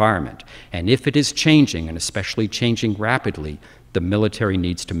natural environment. And if it is changing, and especially changing rapidly, the military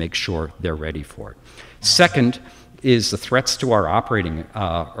needs to make sure they're ready for it. Second is the threats to our operating,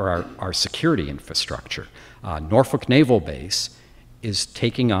 or our security infrastructure. Norfolk Naval Base is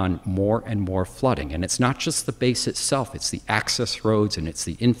taking on more and more flooding. And it's not just the base itself, it's the access roads and it's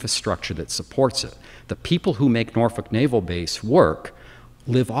the infrastructure that supports it. The people who make Norfolk Naval Base work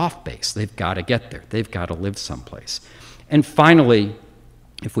live off base. They've got to get there. They've got to live someplace. And finally,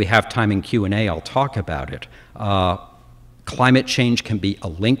 if we have time in Q&A, I'll talk about it. Climate change can be a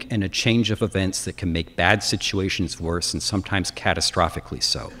link and a change of events that can make bad situations worse and sometimes catastrophically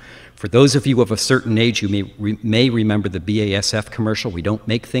so. For those of you of a certain age, you may remember the BASF commercial, we don't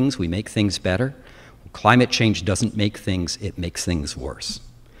make things, we make things better. Climate change doesn't make things, it makes things worse.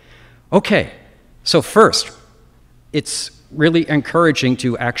 Okay, so first, it's really encouraging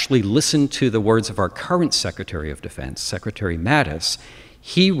to actually listen to the words of our current Secretary of Defense, Secretary Mattis.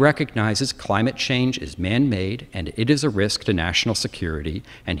 He recognizes climate change is man-made and it is a risk to national security,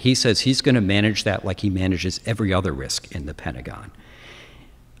 and he says he's going to manage that like he manages every other risk in the Pentagon.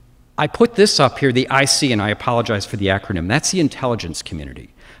 I put this up here, the IC, and I apologize for the acronym. That's the intelligence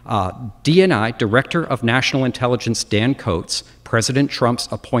community. DNI, Director of National Intelligence Dan Coates, President Trump's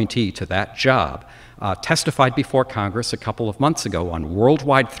appointee to that job, testified before Congress a couple of months ago on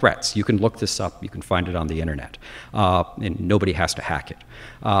worldwide threats. You can look this up. You can find it on the internet. And nobody has to hack it.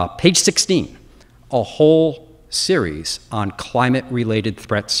 Page 16, a whole series on climate-related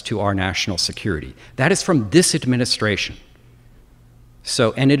threats to our national security. That is from this administration.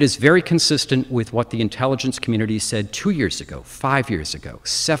 So, and it is very consistent with what the intelligence community said 2 years ago, 5 years ago,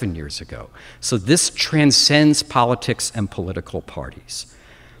 7 years ago. So this transcends politics and political parties.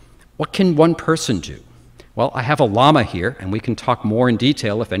 What can one person do? Well, I have a llama here, and we can talk more in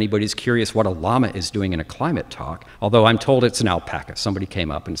detail if anybody's curious what a llama is doing in a climate talk, although I'm told it's an alpaca. Somebody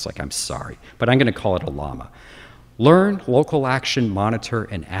came up and it's like, I'm sorry, but I'm going to call it a llama. Learn local action, monitor,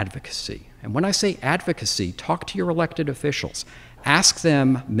 and advocacy. And when I say advocacy, talk to your elected officials. Ask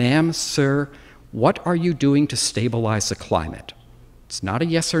them, ma'am, sir, what are you doing to stabilize the climate? It's not a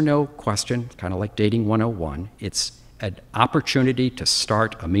yes or no question, kind of like dating 101. It's an opportunity to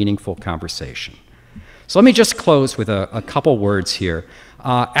start a meaningful conversation. So let me just close with a couple words here.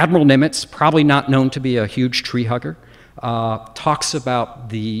 Admiral Nimitz, probably not known to be a huge tree hugger, talks about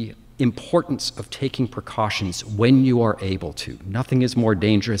the importance of taking precautions when you are able to. Nothing is more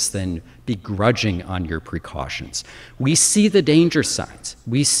dangerous than begrudging on your precautions. We see the danger signs.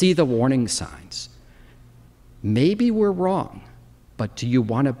 We see the warning signs. Maybe we're wrong, but do you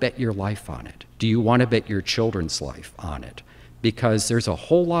want to bet your life on it? Do you want to bet your children's life on it? Because there's a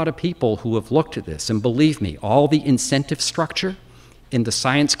whole lot of people who have looked at this, and believe me, all the incentive structure in the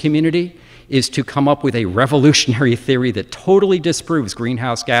science community is to come up with a revolutionary theory that totally disproves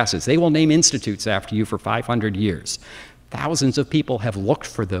greenhouse gases. They will name institutes after you for 500 years. Thousands of people have looked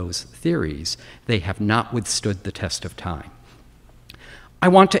for those theories. They have not withstood the test of time. I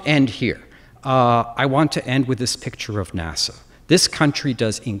want to end here. I want to end with this picture of NASA. This country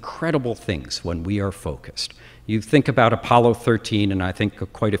does incredible things when we are focused. You think about Apollo 13, and I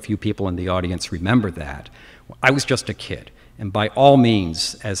think quite a few people in the audience remember that. I was just a kid. And by all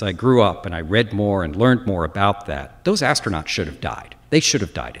means, as I grew up and I read more and learned more about that, those astronauts should have died. They should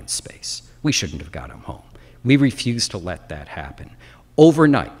have died in space. We shouldn't have got them home. We refused to let that happen.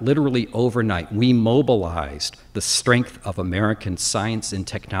 Overnight, literally overnight, we mobilized the strength of American science and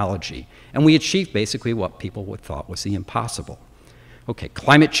technology, and we achieved basically what people would thought was the impossible. Okay,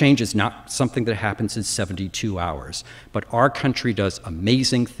 climate change is not something that happens in 72 hours, but our country does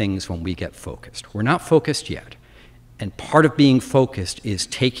amazing things when we get focused. We're not focused yet. And part of being focused is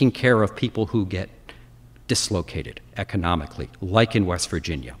taking care of people who get dislocated economically, like in West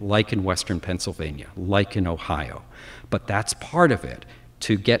Virginia, like in Western Pennsylvania, like in Ohio. But that's part of it,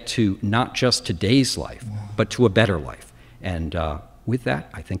 to get to not just today's life, but to a better life. And with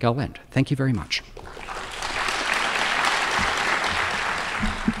that, I think I'll end. Thank you very much.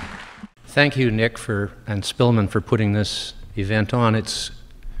 Thank you, Nick, and Spilman for putting this event on. It's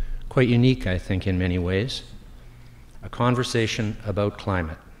quite unique, I think, in many ways. A conversation about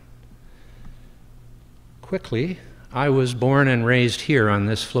climate. Quickly, I was born and raised here on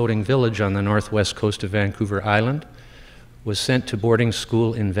this floating village on the northwest coast of Vancouver Island, was sent to boarding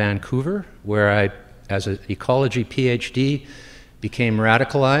school in Vancouver, where I, as an ecology PhD, became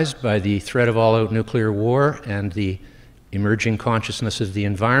radicalized by the threat of all-out nuclear war and the emerging consciousness of the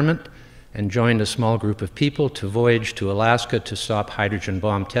environment, and joined a small group of people to voyage to Alaska to stop hydrogen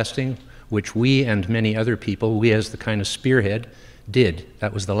bomb testing, which we and many other people, we as the kind of spearhead, did.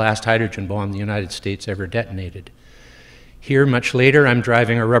 That was the last hydrogen bomb the United States ever detonated. Here, much later, I'm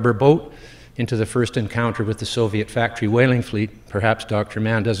driving a rubber boat into the first encounter with the Soviet factory whaling fleet. Perhaps Dr.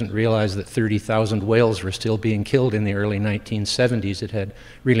 Mann doesn't realize that 30,000 whales were still being killed in the early 1970s. It had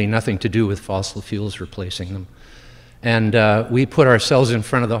really nothing to do with fossil fuels replacing them. And we put ourselves in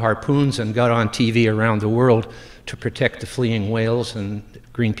front of the harpoons and got on TV around the world to protect the fleeing whales, and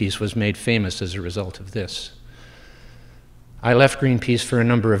Greenpeace was made famous as a result of this. I left Greenpeace for a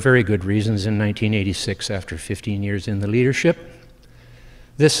number of very good reasons in 1986 after 15 years in the leadership.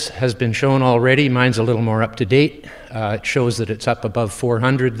 This has been shown already. Mine's a little more up to date. It shows that it's up above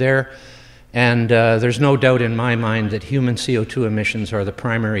 400 there. And there's no doubt in my mind that human CO2 emissions are the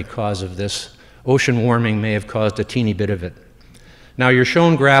primary cause of this. Ocean warming may have caused a teeny bit of it. Now, you're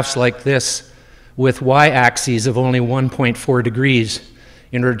shown graphs like this with y-axes of only 1.4 degrees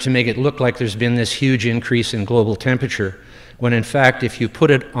in order to make it look like there's been this huge increase in global temperature, when in fact, if you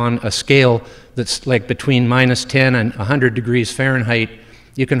put it on a scale that's like between -10 and 100 degrees Fahrenheit,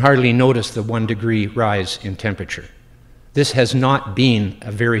 you can hardly notice the 1 degree rise in temperature. This has not been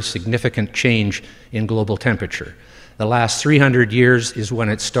a very significant change in global temperature. The last 300 years is when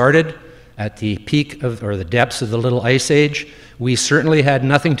it started, at the peak of, or the depths of the Little Ice Age. We certainly had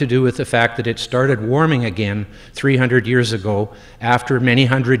nothing to do with the fact that it started warming again 300 years ago after many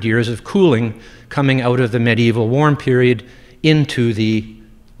hundred years of cooling coming out of the medieval warm period into the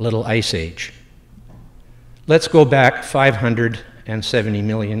Little Ice Age. Let's go back 570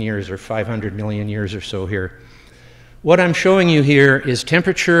 million years, or 500 million years or so here. What I'm showing you here is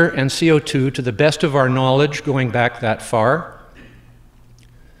temperature and CO2 to the best of our knowledge going back that far.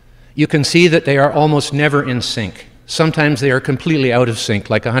 You can see that they are almost never in sync. Sometimes they are completely out of sync,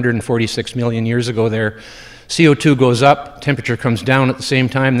 like 146 million years ago there. CO2 goes up, temperature comes down at the same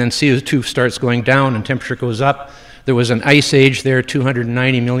time, then CO2 starts going down and temperature goes up. There was an ice age there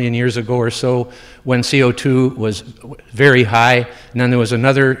 290 million years ago or so when CO2 was very high, and then there was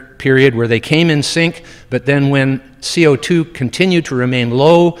another period where they came in sync, but then when CO2 continued to remain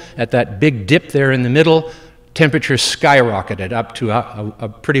low at that big dip there in the middle, temperature skyrocketed up to a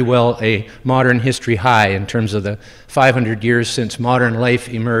pretty well a modern history high in terms of the 500 years since modern life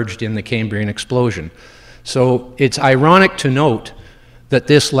emerged in the Cambrian explosion. So it's ironic to note that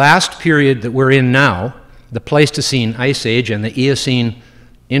this last period that we're in now, the Pleistocene Ice Age and the Eocene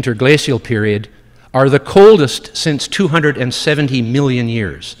interglacial period, are the coldest since 270 million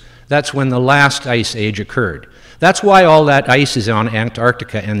years. That's when the last ice age occurred. That's why all that ice is on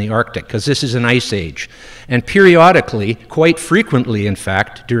Antarctica and the Arctic, because this is an ice age. And periodically, quite frequently in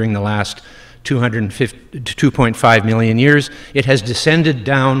fact, during the last 2.5 million years, it has descended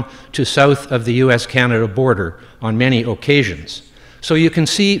down to south of the US-Canada border on many occasions. So you can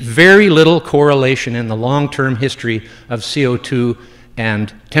see very little correlation in the long-term history of CO2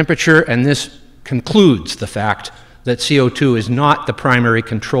 and temperature, and this concludes the fact that CO2 is not the primary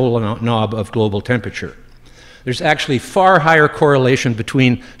control knob of global temperature. There's actually far higher correlation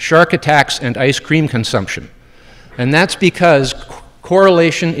between shark attacks and ice cream consumption. And that's because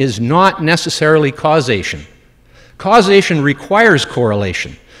correlation is not necessarily causation. Causation requires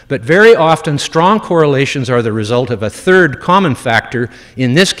correlation, but very often strong correlations are the result of a third common factor,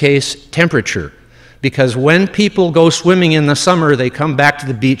 in this case, temperature. Because when people go swimming in the summer, they come back to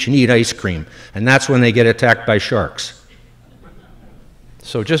the beach and eat ice cream, and that's when they get attacked by sharks.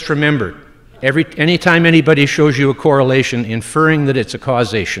 So just remember, anytime anybody shows you a correlation inferring that it's a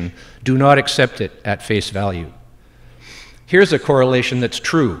causation, do not accept it at face value. Here's a correlation that's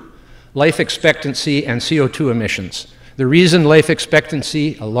true: life expectancy and CO2 emissions. The reason life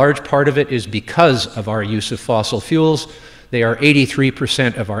expectancy, a large part of it, is because of our use of fossil fuels. They are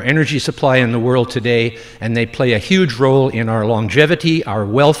 83% of our energy supply in the world today, and they play a huge role in our longevity, our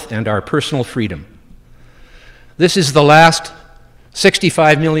wealth, and our personal freedom. This is the last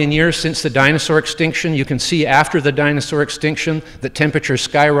 65 million years since the dinosaur extinction. You can see after the dinosaur extinction that temperature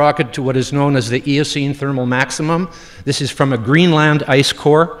skyrocketed to what is known as the Eocene thermal maximum. This is from a Greenland ice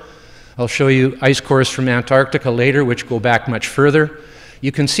core. I'll show you ice cores from Antarctica later, which go back much further.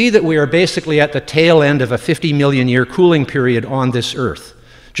 You can see that we are basically at the tail end of a 50 million year cooling period on this Earth.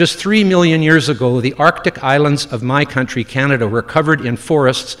 Just 3 million years ago, the Arctic islands of my country, Canada, were covered in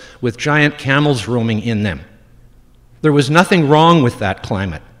forests with giant camels roaming in them. There was nothing wrong with that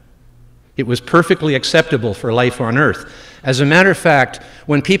climate. It was perfectly acceptable for life on Earth. As a matter of fact,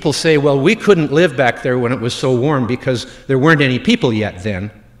 when people say, well, we couldn't live back there when it was so warm because there weren't any people yet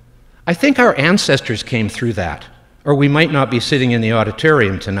then, I think our ancestors came through that, or we might not be sitting in the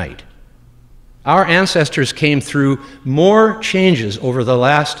auditorium tonight. Our ancestors came through more changes over the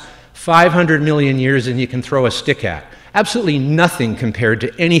last 500 million years than you can throw a stick at. Absolutely nothing compared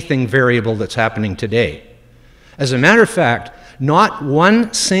to anything variable that's happening today. As a matter of fact, not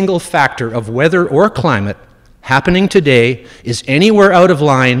one single factor of weather or climate happening today is anywhere out of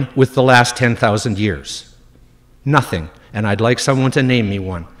line with the last 10,000 years. Nothing. And I'd like someone to name me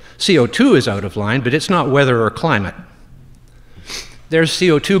one. CO2 is out of line, but it's not weather or climate. There's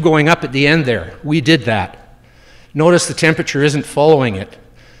CO2 going up at the end there. We did that. Notice the temperature isn't following it.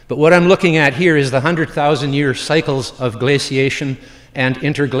 But what I'm looking at here is the 100,000-year cycles of glaciation and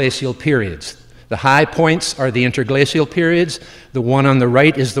interglacial periods. The high points are the interglacial periods. The one on the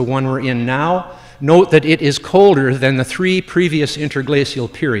right is the one we're in now. Note that it is colder than the 3 previous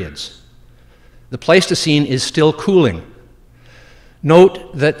interglacial periods. The Pleistocene is still cooling.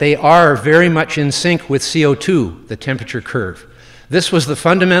 Note that they are very much in sync with CO2, the temperature curve. This was the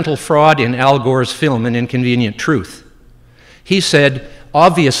fundamental fraud in Al Gore's film, An Inconvenient Truth. He said,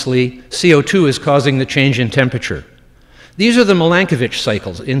 obviously, CO2 is causing the change in temperature. These are the Milankovitch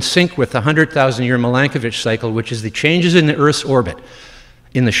cycles, in sync with the 100,000-year Milankovitch cycle, which is the changes in the Earth's orbit,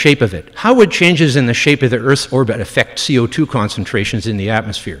 in the shape of it. How would changes in the shape of the Earth's orbit affect CO2 concentrations in the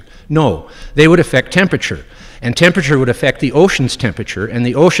atmosphere? No, they would affect temperature. And temperature would affect the ocean's temperature, and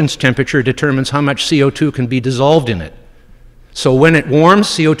the ocean's temperature determines how much CO2 can be dissolved in it. So when it warms,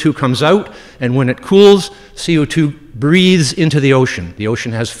 CO2 comes out, and when it cools, CO2 breathes into the ocean. The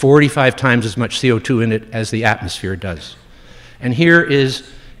ocean has 45 times as much CO2 in it as the atmosphere does. And here is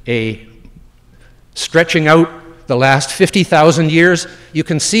a stretching out the last 50,000 years. You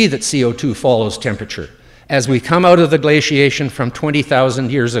can see that CO2 follows temperature. As we come out of the glaciation from 20,000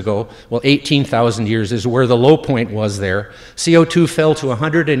 years ago, well, 18,000 years is where the low point was there, CO2 fell to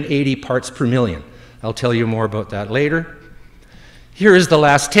 180 parts per million. I'll tell you more about that later. Here is the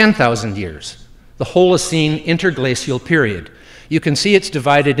last 10,000 years, the Holocene interglacial period. You can see it's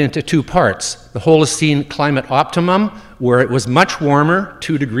divided into 2 parts. The Holocene climate optimum, where it was much warmer,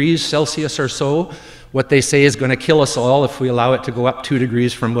 2 degrees Celsius or so, what they say is going to kill us all if we allow it to go up 2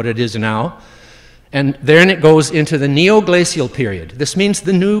 degrees from what it is now. And then it goes into the neoglacial period. This means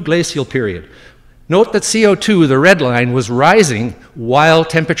the new glacial period. Note that CO2, the red line, was rising while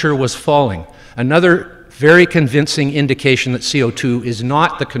temperature was falling. Another very convincing indication that CO2 is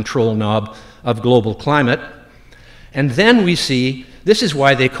not the control knob of global climate. And then we see, this is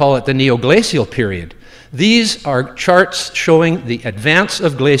why they call it the neoglacial period. These are charts showing the advance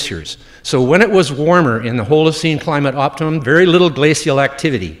of glaciers. So when it was warmer in the Holocene climate optimum, very little glacial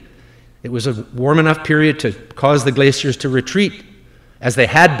activity. It was a warm enough period to cause the glaciers to retreat, as they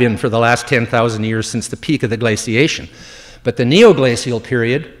had been for the last 10,000 years since the peak of the glaciation. But the neoglacial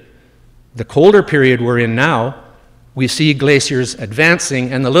period, the colder period we're in now, we see glaciers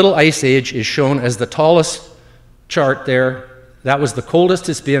advancing, and the little ice age is shown as the tallest chart there. That was the coldest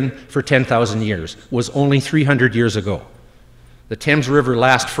it's been for 10,000 years, was only 300 years ago. The Thames River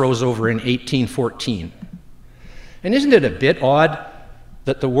last froze over in 1814. And isn't it a bit odd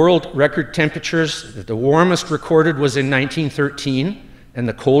that the world record temperatures, that the warmest recorded was in 1913, and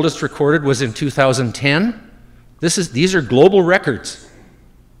the coldest recorded was in 2010? These are global records.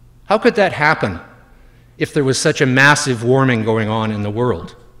 How could that happen if there was such a massive warming going on in the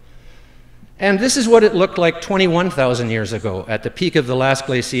world? And this is what it looked like 21,000 years ago. At the peak of the last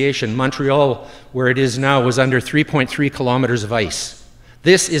glaciation, Montreal, where it is now, was under 3.3 kilometers of ice.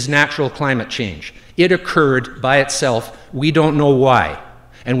 This is natural climate change. It occurred by itself. We don't know why.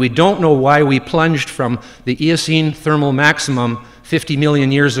 And we don't know why we plunged from the Eocene thermal maximum 50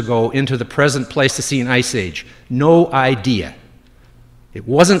 million years ago into the present Pleistocene ice age. No idea. It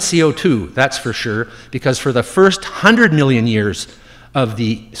wasn't CO2, that's for sure, because for the first 100 million years of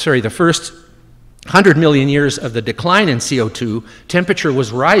the decline in CO2, temperature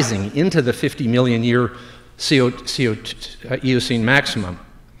was rising into the 50 million year Eocene maximum.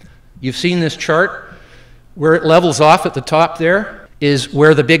 You've seen this chart. Where it levels off at the top there is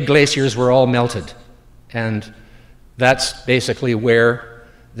where the big glaciers were all melted. And that's basically where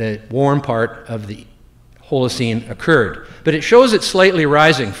the warm part of the Holocene occurred. But it shows it slightly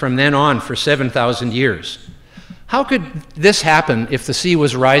rising from then on for 7,000 years. How could this happen if the sea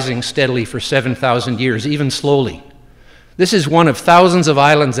was rising steadily for 7,000 years, even slowly? This is one of thousands of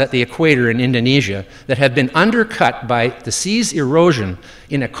islands at the equator in Indonesia that have been undercut by the sea's erosion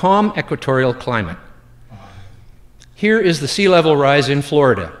in a calm equatorial climate. Here is the sea level rise in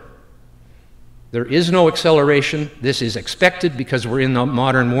Florida. There is no acceleration. This is expected because we're in the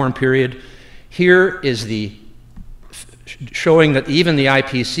modern warm period. Here is the showing that even the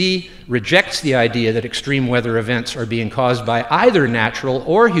IPC rejects the idea that extreme weather events are being caused by either natural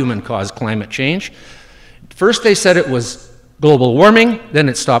or human-caused climate change. First they said it was global warming, then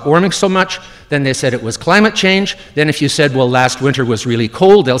it stopped warming so much, then they said it was climate change, then if you said, well, last winter was really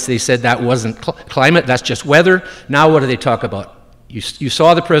cold, else they said that wasn't climate, that's just weather. Now what do they talk about? You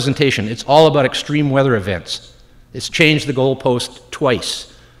saw the presentation. It's all about extreme weather events. It's changed the goalpost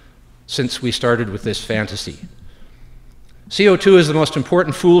twice since we started with this fantasy. CO2 is the most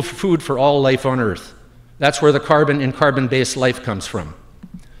important food for all life on Earth. That's where the carbon in carbon-based life comes from.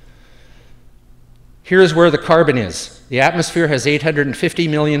 Here's where the carbon is. The atmosphere has 850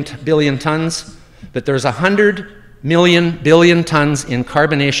 billion tons, but there's 100 billion tons in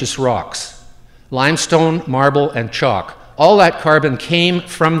carbonaceous rocks, limestone, marble, and chalk. All that carbon came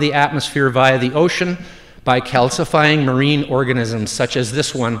from the atmosphere via the ocean by calcifying marine organisms such as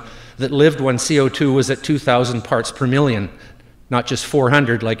this one that lived when CO2 was at 2,000 parts per million, not just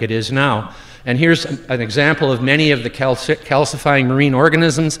 400 like it is now. And here's an example of many of the calcifying marine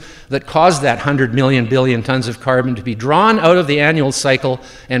organisms that caused that 100 billion tons of carbon to be drawn out of the annual cycle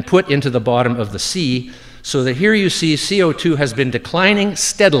and put into the bottom of the sea, so that here you see CO2 has been declining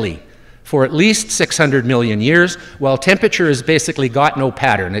steadily for at least 600 million years, while temperature has basically got no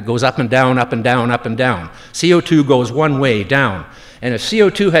pattern. It goes up and down, up and down, up and down. CO2 goes one way, down. And if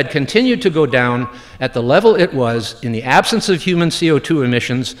CO2 had continued to go down at the level it was in the absence of human CO2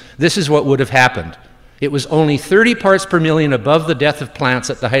 emissions, this is what would have happened. It was only 30 parts per million above the death of plants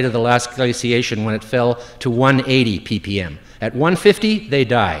at the height of the last glaciation when it fell to 180 ppm. At 150, they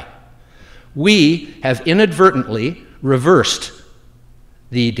die. We have inadvertently reversed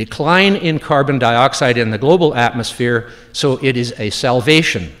the decline in carbon dioxide in the global atmosphere, so it is a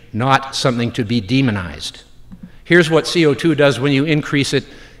salvation, not something to be demonized. Here's what CO2 does when you increase it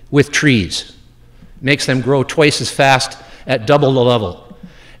with trees. It makes them grow twice as fast at double the level.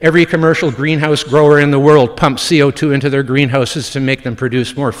 Every commercial greenhouse grower in the world pumps CO2 into their greenhouses to make them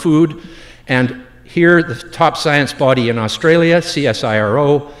produce more food. And here, the top science body in Australia,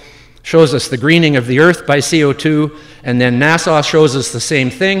 CSIRO, shows us the greening of the Earth by CO2, and then NASA shows us the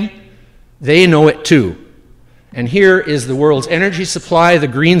same thing. They know it too. And here is the world's energy supply. The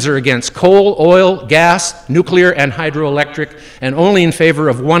greens are against coal, oil, gas, nuclear, and hydroelectric, and only in favor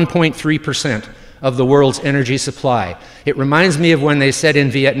of 1.3% of the world's energy supply. It reminds me of when they said in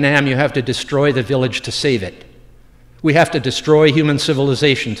Vietnam, you have to destroy the village to save it. We have to destroy human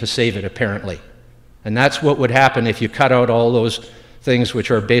civilization to save it, apparently. And that's what would happen if you cut out all those things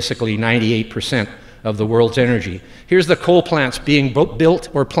which are basically 98% of the world's energy. Here's the coal plants being built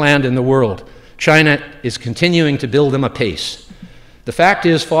or planned in the world. China is continuing to build them apace. The fact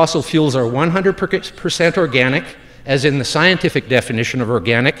is, fossil fuels are 100% organic, as in the scientific definition of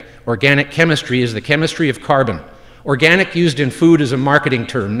organic. Organic chemistry is the chemistry of carbon. Organic used in food is a marketing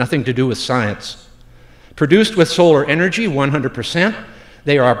term, nothing to do with science. Produced with solar energy, 100%.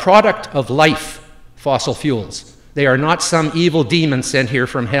 They are a product of life, fossil fuels. They are not some evil demon sent here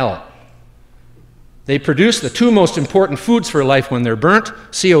from hell. They produce the two most important foods for life when they're burnt,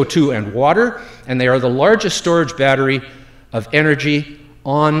 CO2 and water, and they are the largest storage battery of energy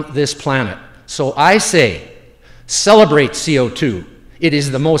on this planet. So I say, celebrate CO2. It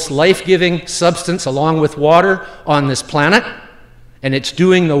is the most life-giving substance, along with water, on this planet, and it's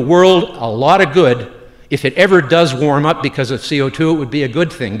doing the world a lot of good. If it ever does warm up because of CO2, it would be a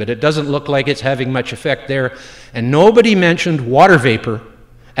good thing, but it doesn't look like it's having much effect there. And nobody mentioned water vapor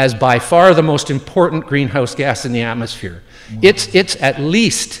as by far the most important greenhouse gas in the atmosphere. It's at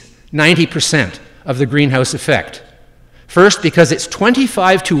least 90% of the greenhouse effect. First, because it's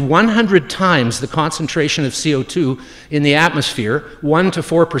 25 to 100 times the concentration of CO2 in the atmosphere, 1 to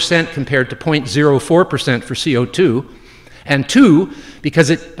 4% compared to 0.04% for CO2. And two, because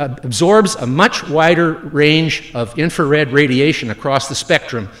it absorbs a much wider range of infrared radiation across the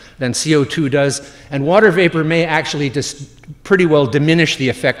spectrum than CO2 does. And water vapor may actually pretty well diminish the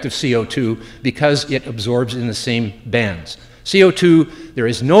effect of CO2 because it absorbs in the same bands. CO2, there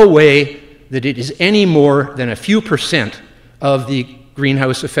is no way that it is any more than a few percent of the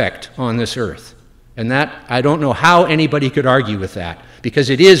greenhouse effect on this Earth. And that, I don't know how anybody could argue with that,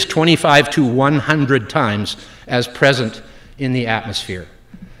 because it is 25 to 100 times as present in the atmosphere.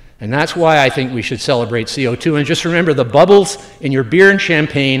 And that's why I think we should celebrate CO2. And just remember, the bubbles in your beer and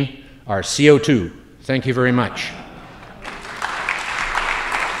champagne are CO2. Thank you very much.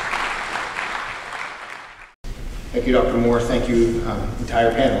 Thank you, Dr. Moore. Thank you,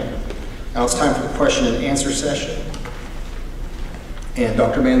 entire panel. Now it's time for the question and answer session. And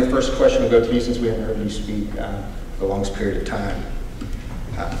Dr. Mann, the first question will go to you since we haven't heard you speak for the longest period of time.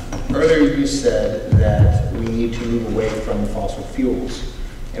 Earlier you said that we need to move away from fossil fuels.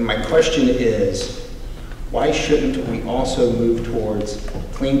 And my question is, why shouldn't we also move towards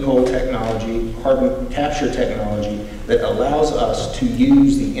clean coal technology, carbon capture technology that allows us to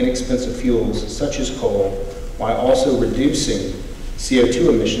use the inexpensive fuels such as coal while also reducing CO2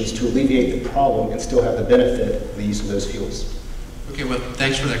 emissions to alleviate the problem and still have the benefit of the use of those fuels? Okay, well,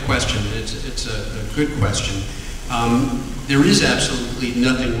 thanks for that question. It's a good question. There is absolutely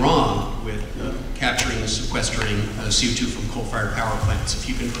nothing wrong with capturing and sequestering CO2 from coal-fired power plants. If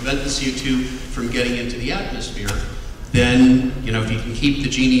you can prevent the CO2 from getting into the atmosphere, then, if you can keep the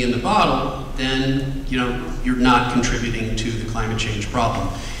genie in the bottle, then, you're not contributing to the climate change problem.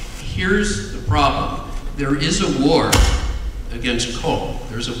 Here's the problem. There is a war against coal.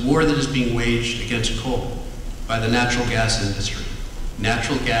 There's a war that is being waged against coal by the natural gas industry.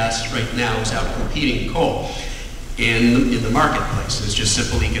 Natural gas right now is out competing coal in the marketplace. It's just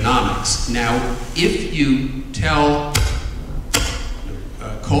simple economics. Now, if you tell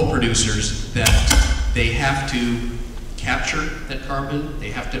coal producers that they have to capture that carbon,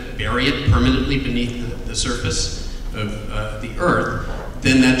 they have to bury it permanently beneath the surface of the Earth,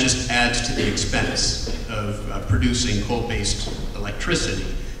 then that just adds to the expense of producing coal-based electricity.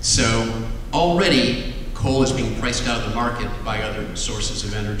 So already coal is being priced out of the market by other sources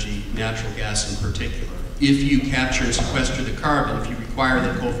of energy, natural gas in particular. If you capture and sequester the carbon, if you require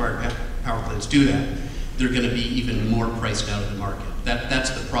that coal-fired power plants do that, they're going to be even more priced out of the market. That's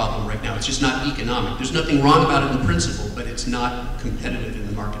the problem right now. It's just not economic. There's nothing wrong about it in principle, but it's not competitive in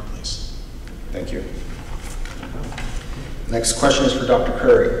the marketplace. Thank you. Next question is for Dr.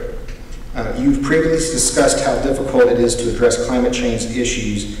 Curry. You've previously discussed how difficult it is to address climate change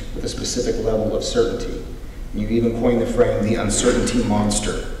issues with a specific level of certainty. You've even coined the frame, the uncertainty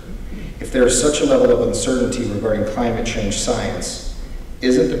monster. If there is such a level of uncertainty regarding climate change science,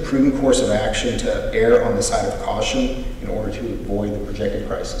 isn't the prudent course of action to err on the side of caution in order to avoid the projected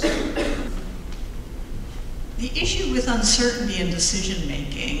crisis? The issue with uncertainty in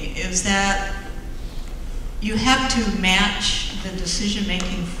decision-making is that you have to match the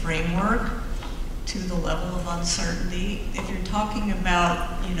decision-making framework to the level of uncertainty. If you're talking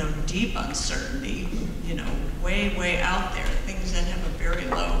about, deep uncertainty, way, way out there, things that have a very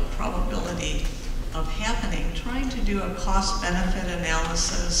low probability happening, trying to do a cost-benefit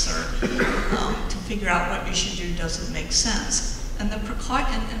analysis or to figure out what you should do doesn't make sense. And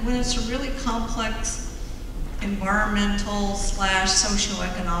and when it's a really complex environmental /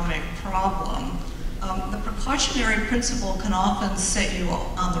 socioeconomic problem, the precautionary principle can often set you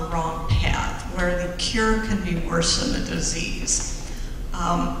on the wrong path, where the cure can be worse than the disease.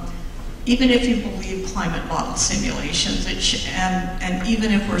 Even if you believe climate model simulations, and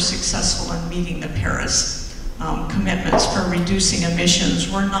even if we're successful in meeting the Paris commitments for reducing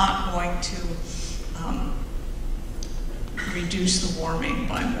emissions, we're not going to reduce the warming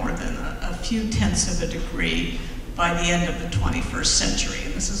by more than a few tenths of a degree by the end of the 21st century.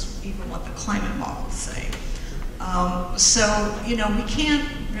 And this is even what the climate models say. So, you know, we can't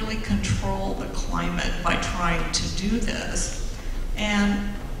really control the climate by trying to do this.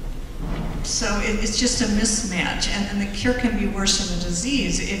 And so it's just a mismatch, and the cure can be worse than the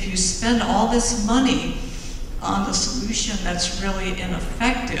disease. If you spend all this money on the solution that's really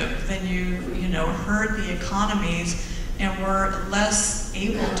ineffective, then you hurt the economies, and we're less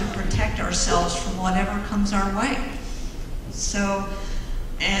able to protect ourselves from whatever comes our way. So,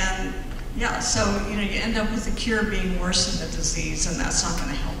 and yeah, so you end up with the cure being worse than the disease, and that's not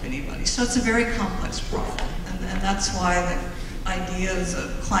going to help anybody. So it's a very complex problem, and that's why the ideas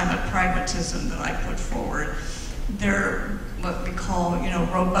of climate pragmatism that I put forward, they're what we call,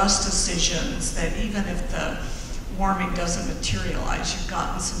 robust decisions that even if the warming doesn't materialize, you've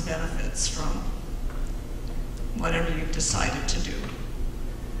gotten some benefits from whatever you've decided to do.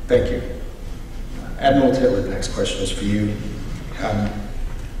 Thank you. Admiral Titley, the next question is for you.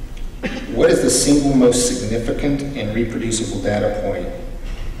 What is the single most significant and reproducible data point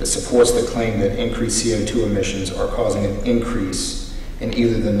that supports the claim that increased CO2 emissions are causing an increase in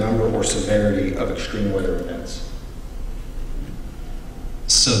either the number or severity of extreme weather events?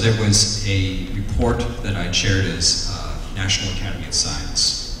 So there was a report that I chaired as National Academy of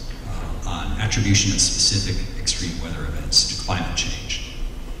Science on attribution of specific extreme weather events to climate change.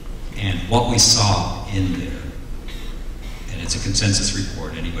 And what we saw in there, and it's a consensus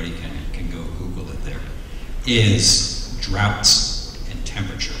report, anybody can go Google it there, is droughts and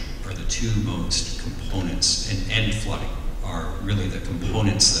temperature are the two most components, and flooding are really the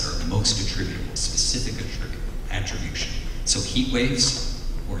components that are most attributable, specific attribution. So heat waves,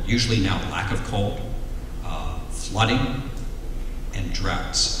 or usually now lack of cold, flooding, and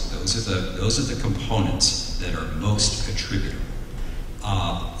droughts. Those are the components that are most attributable.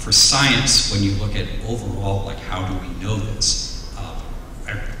 For science, when you look at overall, like how do we know this?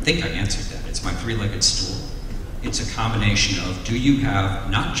 I think I answered that. It's my three-legged stool. It's a combination of, do you have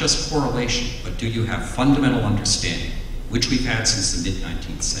not just correlation, but do you have fundamental understanding, which we've had since the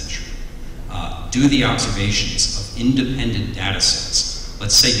mid-19th century? Do the observations of independent data sets,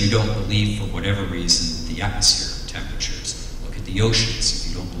 let's say you don't believe for whatever reason the atmospheric temperatures, look at the oceans.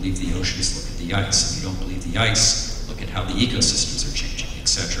 If you don't believe the oceans, look at the ice. If you don't believe the ice, look at how the ecosystems are changing, et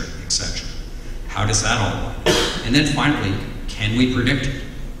cetera, et cetera. How does that all work? And then finally, can we predict it?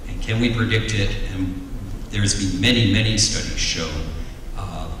 And can we predict it? And there's been many, many studies show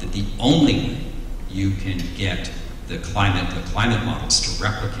that the only way you can get the climate models to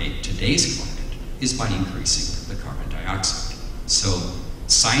replicate today's climate is by increasing the carbon dioxide. So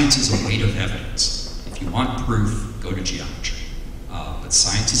science is a weight of evidence. If you want proof, go to geometry. But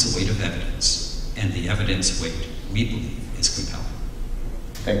science is a weight of evidence, and the evidence weight, we believe, is compelling.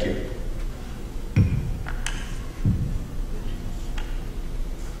 Thank you.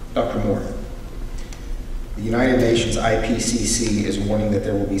 Dr. Moore, the United Nations IPCC is warning that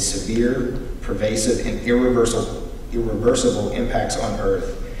there will be severe, pervasive, and irreversible impacts on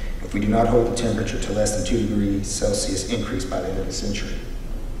Earth if we do not hold the temperature to less than 2 degrees Celsius increase by the end of the century.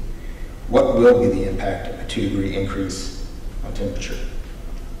 What will be the impact of a 2-degree increase on temperature?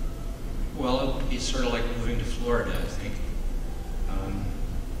 Well, it would be sort of like moving to Florida, I think.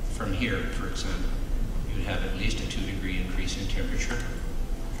 From here, for example, you'd have at least a 2-degree increase in temperature.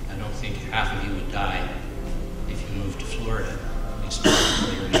 I don't think half of you would die if you moved to Florida, at least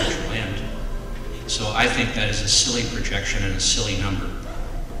for your natural end. So I think that is a silly projection and a silly number.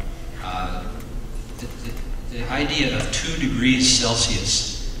 The idea of 2 degrees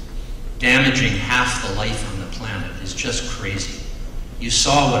Celsius damaging half the life on the planet is just crazy. You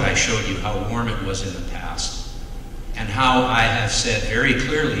saw what I showed you, how warm it was in the past, and how I have said very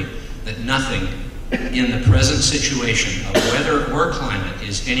clearly that nothing in the present situation of weather or climate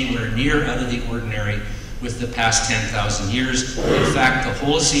is anywhere near out of the ordinary with the past 10,000 years. In fact, the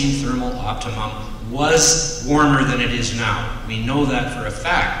Holocene thermal optimum was warmer than it is now. We know that for a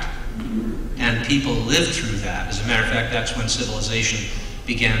fact, and people lived through that. As a matter of fact, that's when civilization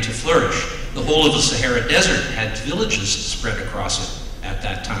began to flourish. The whole of the Sahara Desert had villages spread across it at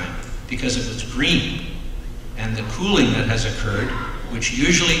that time because it was green. And the cooling that has occurred, which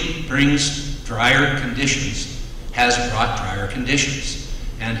usually brings drier conditions, has brought drier conditions.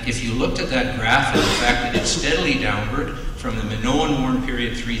 And if you looked at that graph and the fact that it's steadily downward from the Minoan warm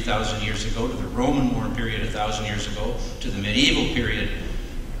period 3,000 years ago to the Roman warm period 1,000 years ago to the medieval period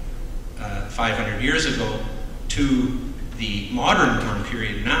 500 years ago to the modern warm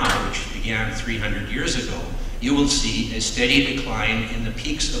period now, which began 300 years ago, you will see a steady decline in the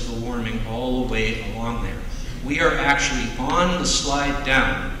peaks of the warming all the way along there. We are actually on the slide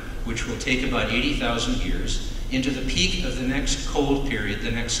down, which will take about 80,000 years, into the peak of the next cold period,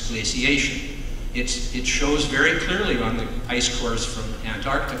 the next glaciation. It shows very clearly on the ice cores from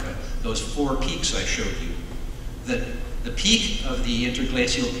Antarctica, those 4 peaks I showed you, that the peak of the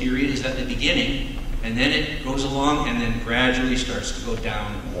interglacial period is at the beginning, and then it goes along and then gradually starts to go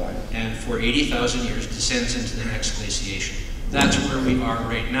down, and for 80,000 years descends into the next glaciation. That's where we are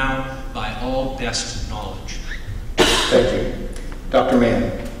right now by all best knowledge. Thank you. Dr.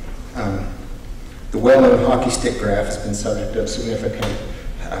 Mann, the well-known hockey stick graph has been subject of significant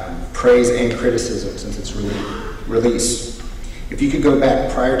praise and criticism since its release. If you could go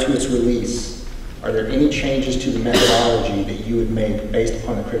back prior to its release, are there any changes to the methodology that you had made based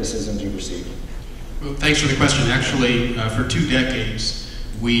upon the criticisms you received? Well, thanks for the question. Actually, for 2 decades,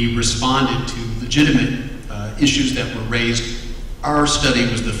 we responded to legitimate issues that were raised. Our study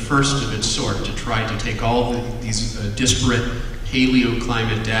was the first of its sort to try to take all these disparate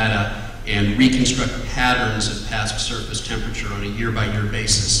paleoclimate data and reconstruct patterns of past surface temperature on a year-by-year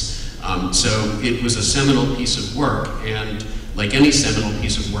basis. So it was a seminal piece of work, and like any seminal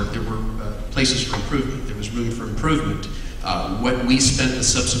piece of work, there were places for improvement. There was room for improvement. What we spent the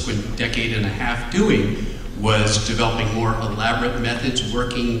subsequent decade and a half doing was developing more elaborate methods,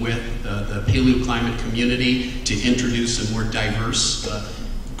 working with the paleoclimate community to introduce a more diverse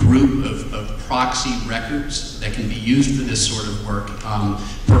group of proxy records that can be used for this sort of work.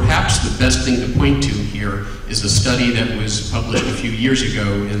 Perhaps the best thing to point to here is a study that was published a few years ago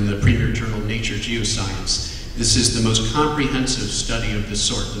in the premier journal Nature Geoscience. This is the most comprehensive study of this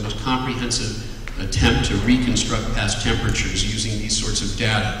sort, the most comprehensive attempt to reconstruct past temperatures using these sorts of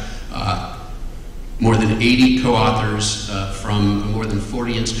data. More than 80 co-authors from more than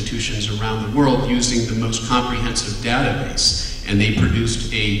 40 institutions around the world using the most comprehensive database. And they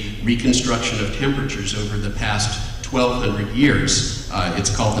produced a reconstruction of temperatures over the past 1,200 years.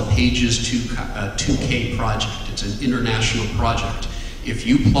 It's called the Pages 2K project. It's an international project. If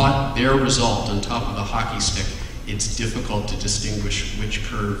you plot their result on top of a hockey stick, it's difficult to distinguish which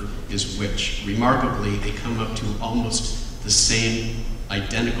curve is which. Remarkably, they come up to almost the same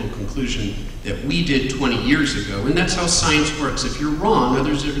identical conclusion that we did 20 years ago, and that's how science works. If you're wrong,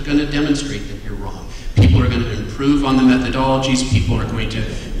 others are going to demonstrate that you're wrong. People are going to improve on the methodologies, people are going to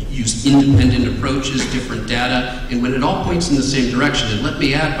use independent approaches, different data, and when it all points in the same direction, and let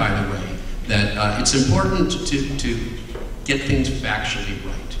me add, by the way, that it's important to get things factually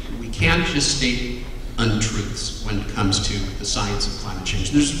right. We can't just state untruths when it comes to the science of climate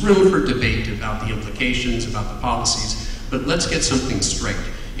change. There's room for debate about the implications, about the policies, but let's get something straight.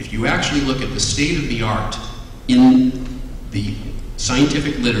 If you actually look at the state of the art in the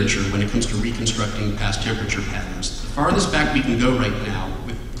scientific literature when it comes to reconstructing past temperature patterns, the farthest back we can go right now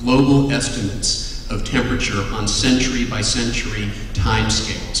with global estimates of temperature on century by century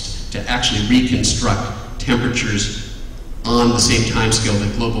timescales to actually reconstruct temperatures on the same timescale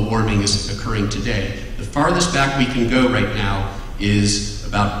that global warming is occurring today. The farthest back we can go right now is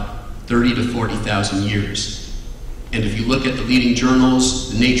about 30 to 40,000 years. And if you look at the leading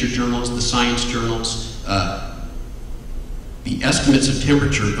journals, the nature journals, the science journals, the estimates of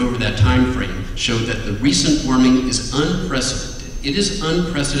temperature over that time frame show that the recent warming is unprecedented. It is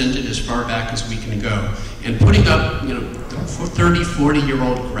unprecedented as far back as we can go. And putting up, 30,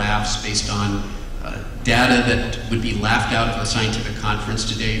 40-year-old graphs based on data that would be laughed out of a scientific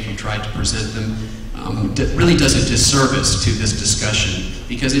conference today if you tried to present them, really does a disservice to this discussion,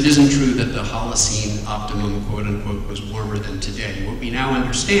 because it isn't true that the Holocene optimum, quote unquote, was warmer than today. What we now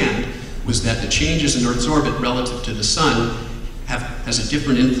understand was that the changes in Earth's orbit relative to the sun has a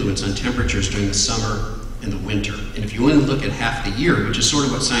different influence on temperatures during the summer and the winter. And if you only look at half the year, which is sort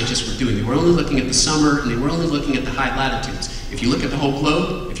of what scientists were doing, they were only looking at the summer and they were only looking at the high latitudes. If you look at the whole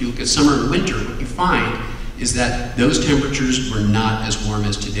globe, if you look at summer and winter, what you find is that those temperatures were not as warm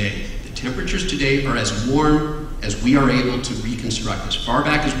as today. The temperatures today are as warm as we are able to reconstruct. As far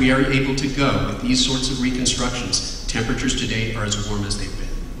back as we are able to go with these sorts of reconstructions, temperatures today are as warm as they've been.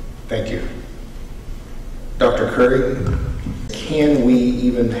 Thank you. Dr. Curry, can we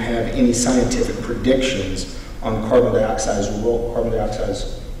even have any scientific predictions on carbon dioxide's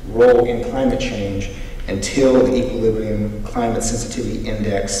role in climate change until the equilibrium climate sensitivity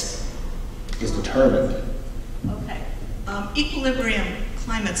index is determined? Okay. Equilibrium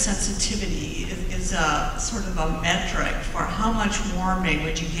climate sensitivity is a sort of a metric for how much warming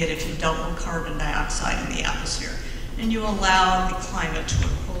would you get if you double carbon dioxide in the atmosphere and you allow the climate to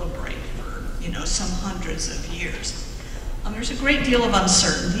equilibrate for, some hundreds of years. There's a great deal of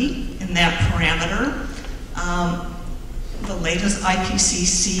uncertainty in that parameter. The latest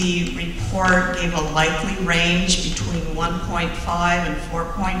IPCC report gave a likely range between 1.5 and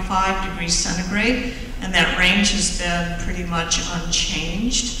 4.5 degrees centigrade, and that range has been pretty much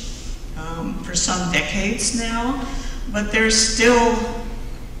unchanged for some decades now. But there's still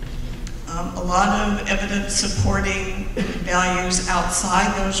a lot of evidence supporting values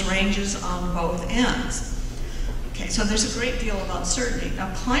outside those ranges on both ends. Okay, so there's a great deal of uncertainty.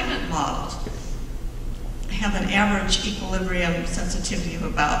 Now, climate models have an average equilibrium sensitivity of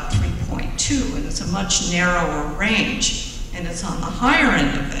about 3.2, and it's a much narrower range, and it's on the higher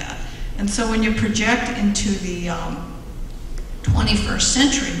end of that. And so when you project into the 21st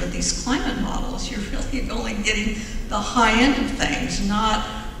century with these climate models, you're really only getting the high end of things, not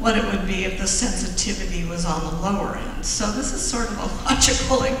what it would be if the sensitivity was on the lower end. So this is sort of a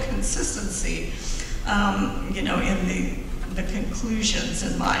logical inconsistency, in the conclusions,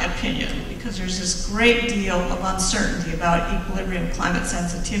 in my opinion, because there's this great deal of uncertainty about equilibrium climate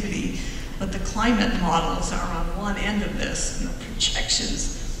sensitivity, but the climate models are on one end of this, and the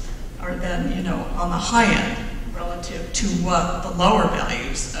projections are then, on the high end relative to what the lower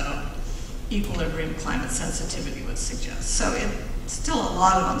values of equilibrium climate sensitivity would suggest. So it's still a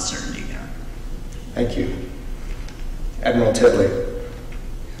lot of uncertainty there. Thank you. Admiral Titley,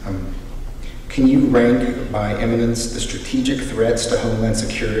 can you rank by eminence the strategic threats to Homeland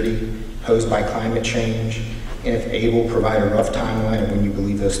Security posed by climate change, and if able, provide a rough timeline of when you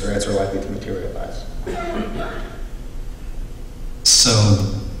believe those threats are likely to materialize?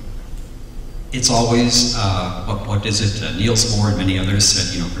 So it's always, what is it, Niels Bohr and many others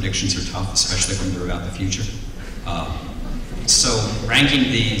said, predictions are tough, especially when they're about the future. So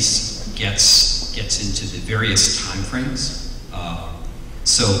ranking these gets into the various timeframes.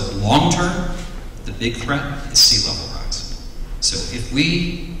 So long term, the big threat is sea level rise. So if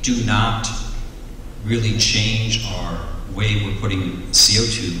we do not really change our way we're putting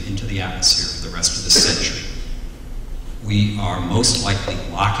CO2 into the atmosphere for the rest of the century, we are most likely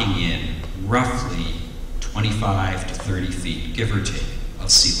locking in roughly 25 to 30 feet, give or take, of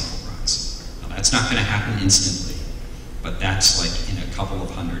sea level rise. Now that's not going to happen instantly, but that's like in a couple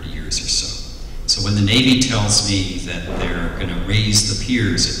of 100 years or so. So when the Navy tells me that they're going to raise the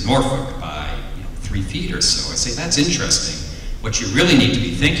piers at Norfolk by 3 feet or so, I say that's interesting. What you really need to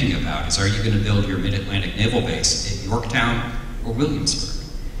be thinking about is, are you going to build your Mid-Atlantic Naval Base at Yorktown or Williamsburg?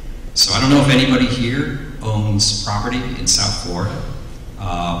 So I don't know if anybody here owns property in South Florida,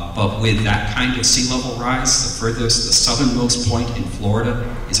 but with that kind of sea level rise, the southernmost point in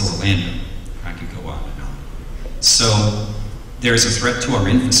Florida is Orlando. I could go on and on. So there's a threat to our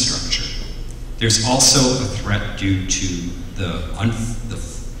infrastructure. There's also a threat due to the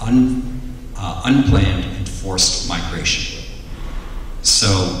unplanned and forced migration.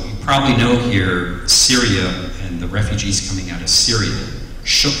 So you probably know here, Syria and the refugees coming out of Syria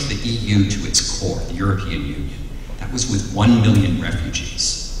shook the EU to its core, the European Union. That was with 1 million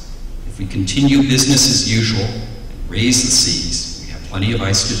refugees. If we continue business as usual and raise the seas, we have plenty of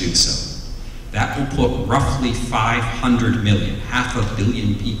ice to do so, that will put roughly 500 million, 500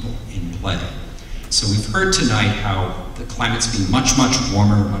 million people in play. So we've heard tonight how the climate's been much, much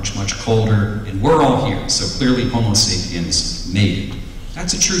warmer, much, much colder, and we're all here, so clearly Homo sapiens made it.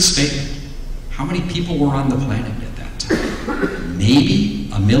 That's a true statement. How many people were on the planet at that time? Maybe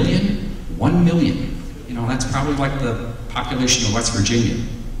 1 million, 1 million. That's probably like the population of West Virginia,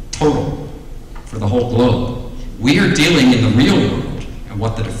 total, for the whole globe. We are dealing in the real world, and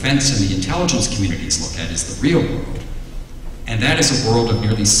what the defense and the intelligence communities look at is the real world. And that is a world of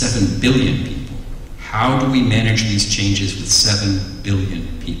nearly 7 billion people. How do we manage these changes with 7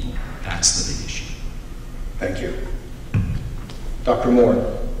 billion people? That's the big issue. Thank you. Dr. Moore,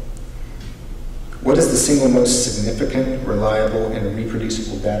 what is the single most significant, reliable, and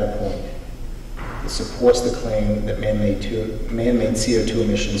reproducible data point that supports the claim that man-made CO2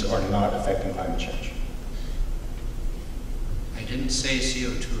 emissions are not affecting climate change? I didn't say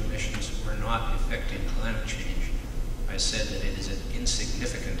CO2 emissions were not affecting climate change. I said that it is an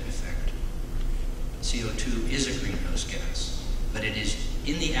insignificant effect. CO2 is a greenhouse gas, but it is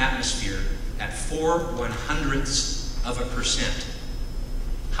in the atmosphere at 4/100ths of a percent.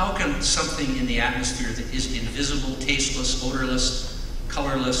 How can something in the atmosphere that is invisible, tasteless, odorless,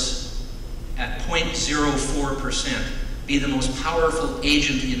 colorless, at 0.04% be the most powerful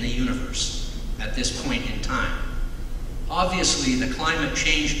agent in the universe at this point in time? Obviously, the climate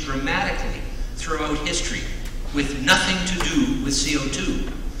changed dramatically throughout history with nothing to do with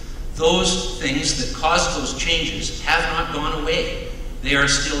CO2. Those things that caused those changes have not gone away. They are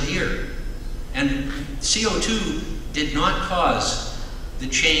still here. And CO2 did not cause the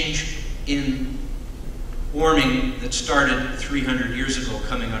change in warming that started 300 years ago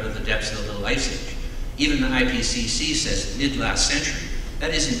coming out of the depths of the Little Ice Age. Even the IPCC says mid-last century.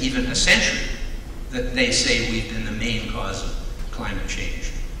 That isn't even a century that they say we've been the main cause of climate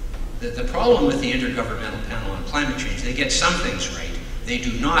change. The problem with the Intergovernmental Panel on Climate Change, they get some things right. They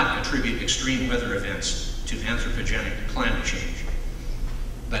do not attribute extreme weather events to anthropogenic climate change.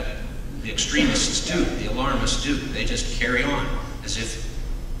 But the extremists do, the alarmists do. They just carry on as if,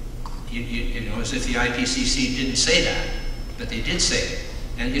 as if the IPCC didn't say that, but they did say it.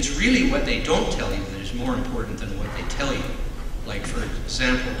 And it's really what they don't tell you that is more important than what they tell you. Like, for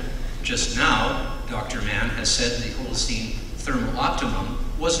example, just now, Dr. Mann has said the Holocene thermal optimum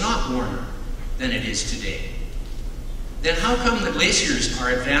was not warmer than it is today. Then how come the glaciers are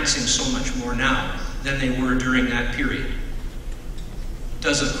advancing so much more now than they were during that period?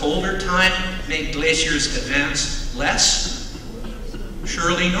 Does a colder time make glaciers advance less?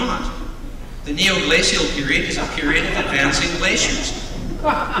 Surely not. The neoglacial period is a period of advancing glaciers.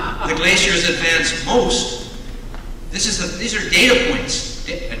 The glaciers advance most. These are data points.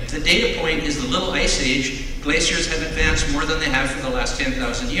 The data point is the Little Ice Age. Glaciers have advanced more than they have for the last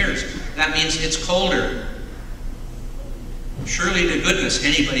 10,000 years. That means it's colder. Surely to goodness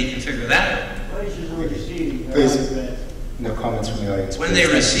anybody can figure that out. Glaciers are receding. Please, no comments from the audience. When they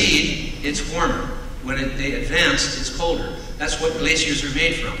recede, it's warmer. When they advance, it's colder. That's what glaciers are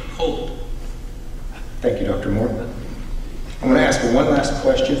made from, cold. Thank you, Dr. Moore. I'm going to ask one last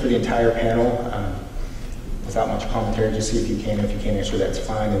question for the entire panel, without much commentary, just see if you can. If you can't answer, that's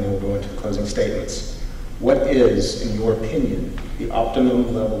fine, and then we'll go into the closing statements. What is, in your opinion, the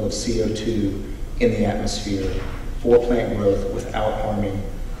optimum level of CO2 in the atmosphere for plant growth without harming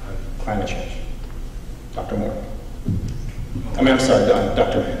climate change? Dr. Moore. I'm sorry,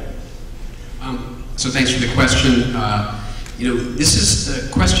 Dr. Mann. So thanks for the question. This is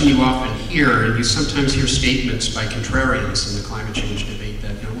a question you often hear, and you sometimes hear statements by contrarians in the climate change debate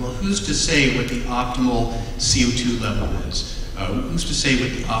that, well, who's to say what the optimal CO2 level is? Who's to say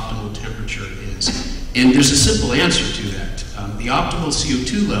what the optimal temperature is? And there's a simple answer to that. The optimal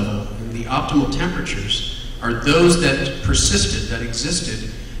CO2 level and the optimal temperatures are those that persisted, that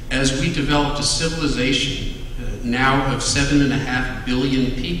existed, as we developed a civilization now of 7.5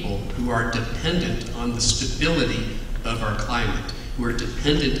 billion people who are dependent on the stability of our climate, who are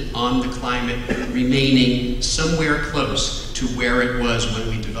dependent on the climate remaining somewhere close to where it was when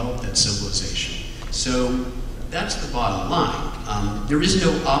we developed that civilization. So that's the bottom line. There is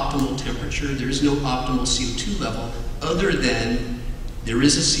no optimal temperature, there is no optimal CO2 level, other than there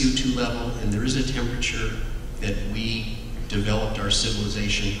is a CO2 level and there is a temperature that we developed our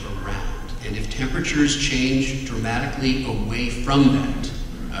civilization around. And if temperatures change dramatically away from that,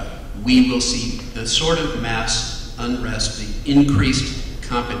 we will see the sort of mass unrest, the increased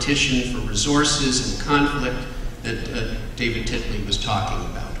competition for resources and conflict that David Titley was talking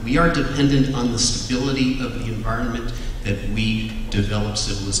about. We are dependent on the stability of the environment that we develop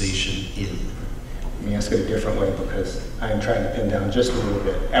civilization in. Let me ask it a different way, because I am trying to pin down just a little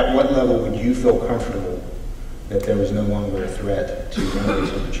bit. At what level would you feel comfortable that there was no longer a threat to runaway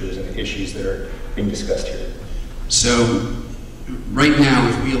temperatures and the issues that are being discussed here? So right now,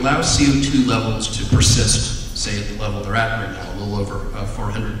 if we allow CO2 levels to persist, say at the level they're at right now, a little over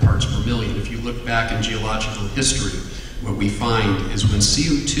 400 parts per million, if you look back in geological history, what we find is when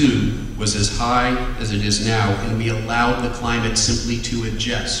CO2 was as high as it is now, and we allowed the climate simply to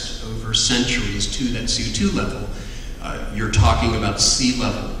adjust over centuries to that CO2 level, you're talking about sea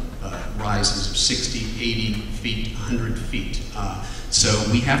level rises of 60, 80 feet, 100 feet. So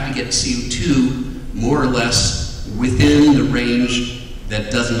we have to get CO2 more or less within the range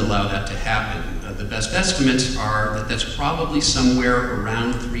that doesn't allow that to happen. The best estimates are that that's probably somewhere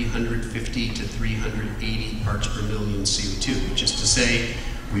around 350 to 380 parts per million CO2, which is to say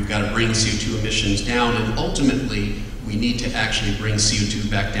we've got to bring CO2 emissions down, and ultimately we need to actually bring CO2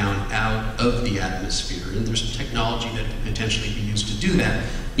 back down out of the atmosphere. And there's technology that could potentially be used to do that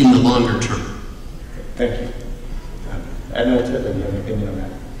in the longer term. Thank you. Admiral Titley, do you have an opinion on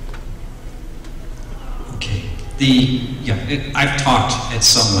that? Okay. I've talked at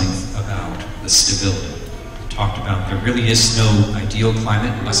some length about the stability. talked about there really is no ideal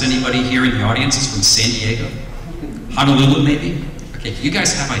climate, unless anybody here in the audience is from San Diego, Honolulu maybe. Okay, you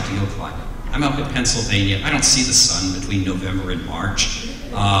guys have ideal climate. I'm up in Pennsylvania. I don't see the sun between November and March,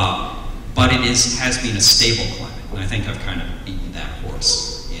 but it has been a stable climate, and I think I've kind of beaten that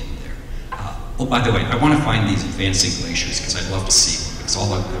horse in there. Oh, by the way, I want to find these advancing glaciers because I'd love to see them, because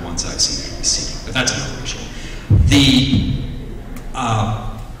all of the ones I've seen are receding, but that's another issue.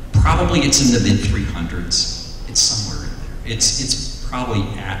 Probably it's in the mid-300s. It's somewhere in there. It's probably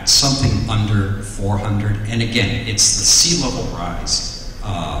at something under 400, and again, it's the sea level rise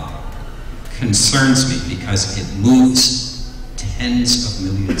concerns me because it moves tens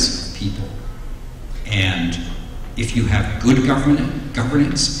of millions of people. And if you have good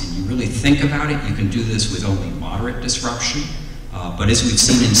governance and you really think about it, you can do this with only moderate disruption. But as we've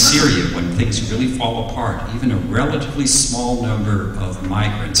seen in Syria, when things really fall apart, even a relatively small number of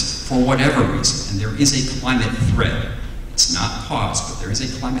migrants, for whatever reason, and there is a climate threat, it's not caused, but there is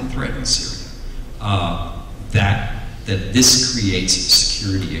a climate threat in Syria, that this creates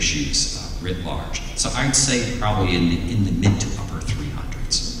security issues writ large. So I'd say probably in the mid to upper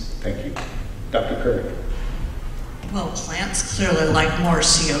 300s. Thank you. Dr. Curry. Well, plants clearly like more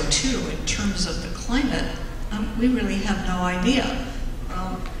CO2. In terms of the climate, we really have no idea.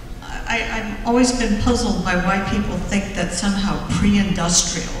 I've always been puzzled by why people think that somehow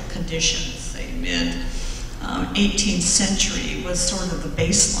pre-industrial conditions, say mid-18th century, was sort of the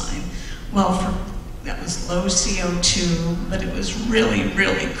baseline. Well, that was low CO2, but it was really,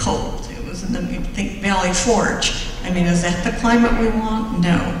 really cold. It was in the, think Valley Forge. I mean, is that the climate we want?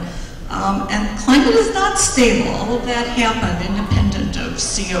 No. And climate is not stable. All of that happened independent of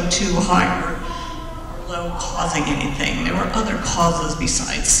CO2 high or low causing anything. There were other causes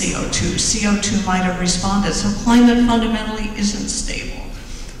besides CO2. CO2 might have responded. So climate fundamentally isn't stable.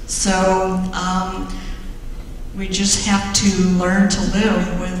 So we just have to learn to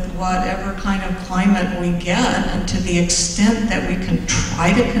live with whatever kind of climate we get, and to the extent that we can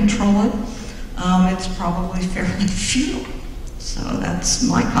try to control it, it's probably fairly futile. So that's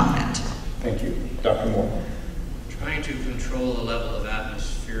my comment. Thank you. Dr. Moore. Trying to control the level of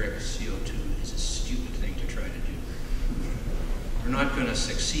atmospheric CO2 is a stupid thing to try to do. We're not going to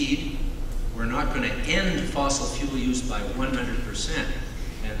succeed. We're not going to end fossil fuel use by 100%.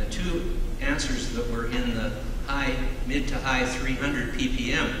 And the two answers that were in the mid to high 300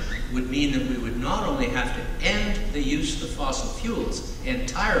 ppm would mean that we would not only have to end the use of fossil fuels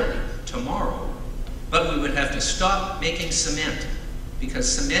entirely tomorrow, but we would have to stop making cement, because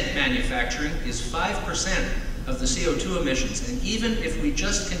cement manufacturing is 5% of the CO2 emissions. And even if we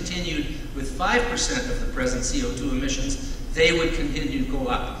just continued with 5% of the present CO2 emissions, they would continue to go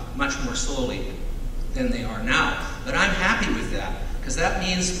up much more slowly than they are now. But I'm happy with that, because that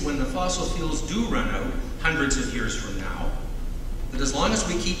means when the fossil fuels do run out hundreds of years from now, that as long as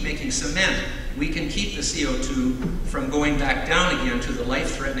we keep making cement, we can keep the CO2 from going back down again to the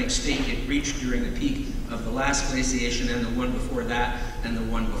life-threatening state it reached during the peak of the last glaciation and the one before that and the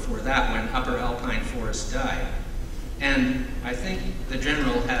one before that, when upper alpine forests died. And I think the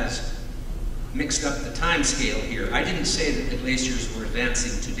general has mixed up the time scale here. I didn't say that the glaciers were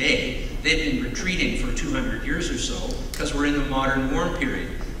advancing today. They've been retreating for 200 years or so, because we're in the modern warm period.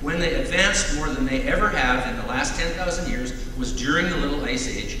 When they advanced more than they ever have in the last 10,000 years was during the Little Ice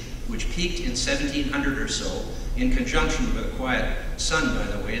Age, which peaked in 1700 or so, in conjunction with a quiet sun, by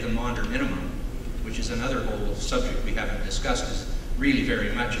the way, the Maunder minimum, which is another whole subject we haven't discussed as really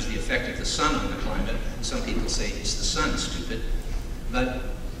very much, is the effect of the sun on the climate. Some people say it's the sun, stupid. But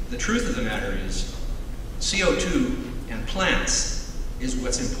the truth of the matter is, CO2 and plants is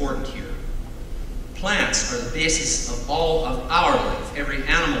what's important here. Plants are the basis of all of our life. Every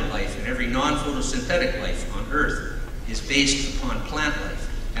animal life and every non-photosynthetic life on Earth is based upon plant life.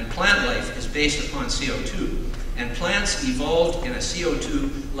 And plant life is based upon CO2. And plants evolved in a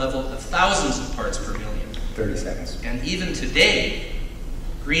CO2 level of thousands of parts per million. 30 seconds. And even today,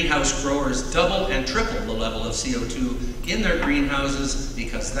 greenhouse growers double and triple the level of CO2 in their greenhouses,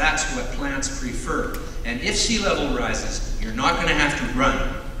 because that's what plants prefer. And if sea level rises, you're not going to have to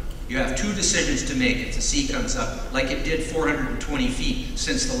run. You have two decisions to make if the sea comes up, like it did 420 feet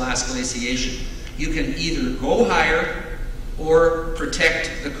since the last glaciation. You can either go higher or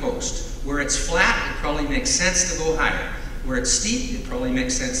protect the coast. Where it's flat, it probably makes sense to go higher. Where it's steep, it probably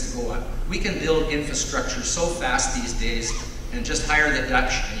makes sense to go up. We can build infrastructure so fast these days, and just hire the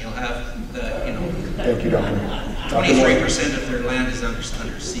Dutch, and you'll have the, you know, Thank you, Dr. 23% of their land is under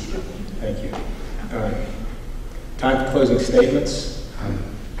sea. Thank you. Time for closing statements.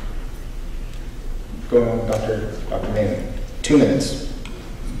 Go on, Dr. Mann. 2 minutes.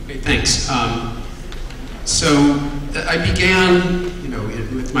 Okay, thanks. So I began,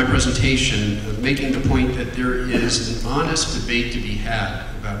 with my presentation, making the point that there is an honest debate to be had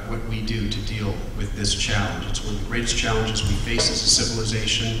about what we do to deal with this challenge. It's one of the greatest challenges we face as a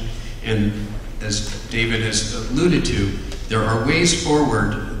civilization, and as David has alluded to, there are ways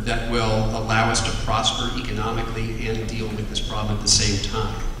forward that will allow us to prosper economically and deal with this problem at the same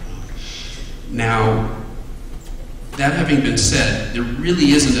time. Now, that having been said, there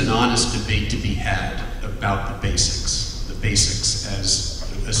really isn't an honest debate to be had about the basics as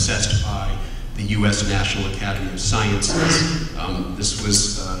assessed by the U.S. National Academy of Sciences. This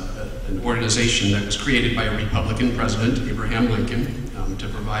was an organization that was created by a Republican president, Abraham Lincoln, to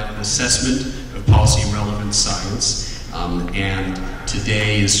provide an assessment of policy-relevant science, and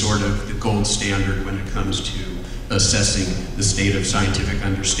today is sort of the gold standard when it comes to assessing the state of scientific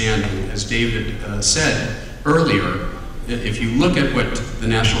understanding. As David said earlier, if you look at what the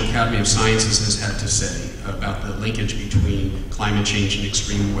National Academy of Sciences has had to say about the linkage between climate change and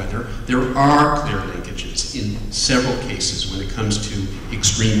extreme weather, there are clear linkages in several cases when it comes to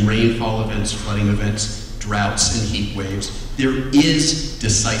extreme rainfall events, flooding events, droughts, and heat waves. There is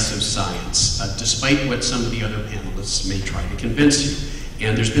decisive science, despite what some of the other panelists may try to convince you.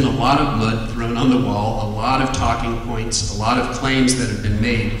 And there's been a lot of mud thrown on the wall, a lot of talking points, a lot of claims that have been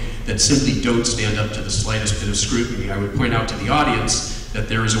made that simply don't stand up to the slightest bit of scrutiny. I would point out to the audience that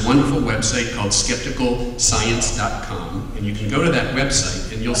there is a wonderful website called skepticalscience.com, and you can go to that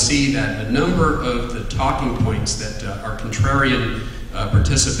website and you'll see that a number of the talking points that our contrarian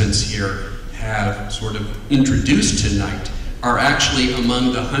participants here have sort of introduced tonight are actually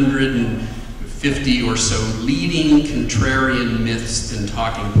among the 150 or so leading contrarian myths and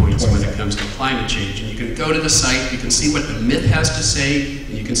talking points when it comes to climate change. And you can go to the site, you can see what the myth has to say,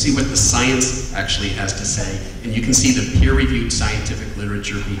 and you can see what the science actually has to say, and you can see the peer-reviewed scientific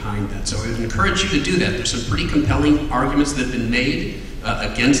literature behind that. So I would encourage you to do that. There's some pretty compelling arguments that have been made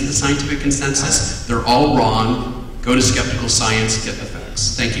against the scientific consensus. They're all wrong. Go to Skeptical Science, get the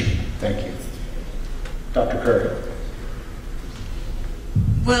facts. Thank you. Thank you. Dr. Curry.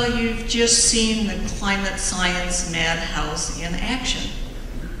 Well, you've just seen the climate science madhouse in action,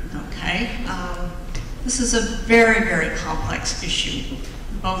 okay? This is a very, very complex issue,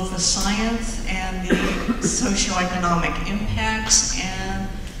 both the science and the socioeconomic impacts and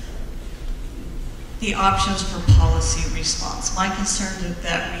the options for policy response. My concern is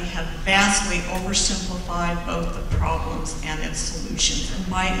that we have vastly oversimplified both the problems and its solutions. And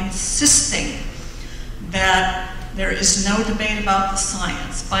by insisting that there is no debate about the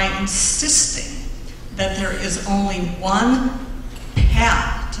science, by insisting that there is only one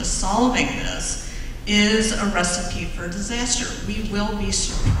path to solving this, is a recipe for disaster. We will be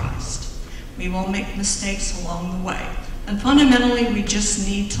surprised. We will make mistakes along the way. And fundamentally, we just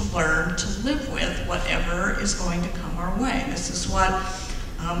need to learn to live with whatever is going to come our way. This is what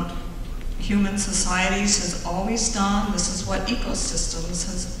human societies has always done. This is what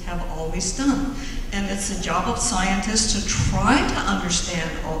ecosystems have always done. And it's the job of scientists to try to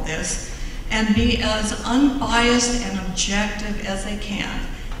understand all this and be as unbiased and objective as they can,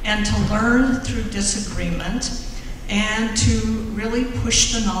 and to learn through disagreement, and to really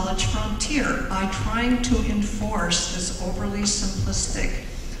push the knowledge frontier by trying to enforce this overly simplistic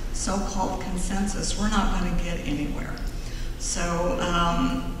so-called consensus. We're not going to get anywhere. So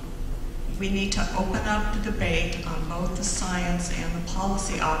we need to open up the debate on both the science and the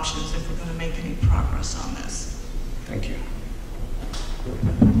policy options if we're going to make any progress on this. Thank you.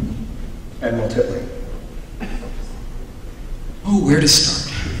 Admiral Titley. Oh, where to start?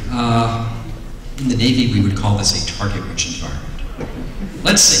 In the Navy, we would call this a target-rich environment.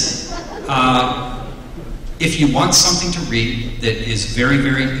 Let's see. If you want something to read that is very,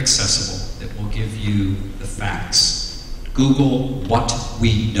 very accessible, that will give you the facts, Google What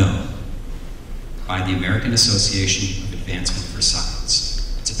We Know by the American Association of Advancement for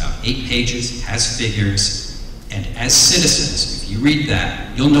Science. It's about 8 pages, has figures, and as citizens, if you read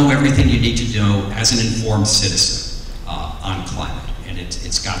that, you'll know everything you need to know as an informed citizen on climate. And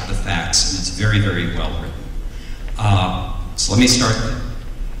it's got the facts, and it's very, very well written. So let me start there.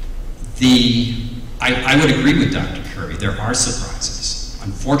 I would agree with Dr. Curry, there are surprises.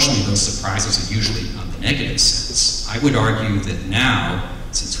 Unfortunately, those surprises are usually on the negative sense. I would argue that now,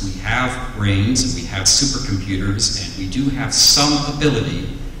 since we have brains and we have supercomputers and we do have some ability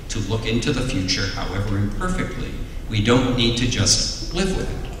to look into the future, however imperfectly, we don't need to just live with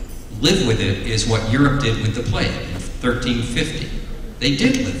it. Live with it is what Europe did with the plague in 1350. They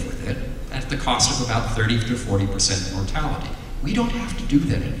did live with it at the cost of about 30 to 40% mortality. We don't have to do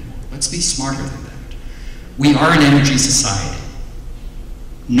that anymore. Let's be smarter than that. We are an energy society.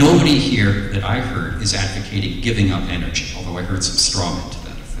 Nobody here that I heard is advocating giving up energy, although I heard some straw men to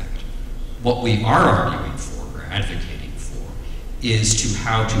that effect. What we are arguing for, or advocating for, is to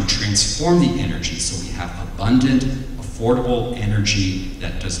how to transform the energy so we have abundant, affordable energy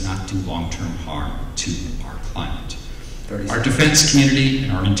that does not do long-term harm to our climate. Our defense community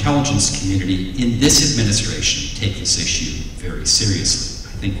and our intelligence community in this administration take this issue very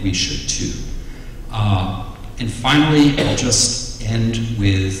seriously. I think we should too. And finally, I'll just end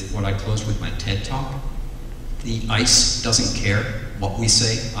with what I closed with my TED Talk. The ICE doesn't care what we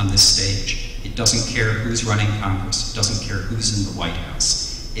say on this stage. It doesn't care who's running Congress. It doesn't care who's in the White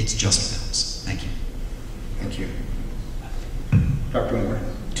House. It's just bills. Thank you. Thank you. Dr. Moore,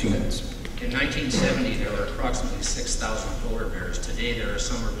 2 minutes. In 1970, there were approximately 6,000 polar bears. Today, there are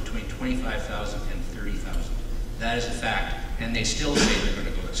somewhere between 25,000 and 30,000. That is a fact, and they still say they're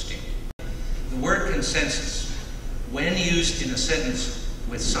going to go extinct. The word consensus, when used in a sentence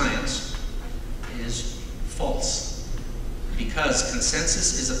with science, is false, because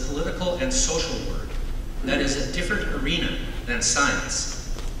consensus is a political and social word that is a different arena than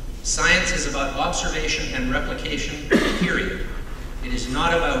science. Science is about observation and replication, period. It is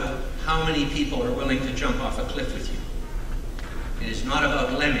not about how many people are willing to jump off a cliff with you. It is not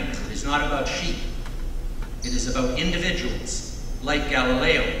about lemmings. It is not about sheep. It is about individuals like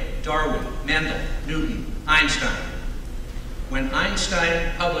Galileo, Darwin, Mendel, Newton, Einstein. When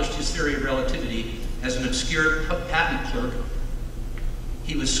Einstein published his theory of relativity as an obscure patent clerk,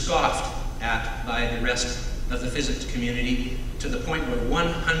 he was scoffed at by the rest of the physics community to the point where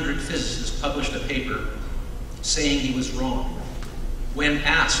 100 physicists published a paper saying he was wrong. When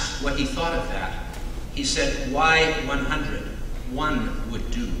asked what he thought of that, he said, why 100? One would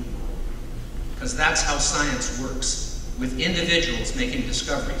do. Because that's how science works, with individuals making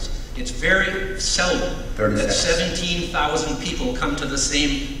discoveries. It's very seldom that 17,000 people come to the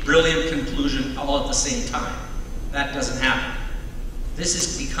same brilliant conclusion all at the same time. That doesn't happen. This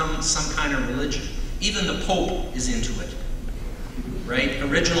has become some kind of religion. Even the Pope is into it, right?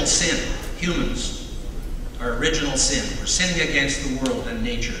 Original sin, humans are original sin. We're sinning against the world and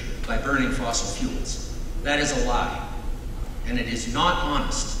nature by burning fossil fuels. That is a lie. And it is not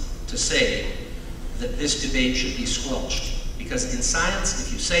honest to say that this debate should be squelched. Because in science,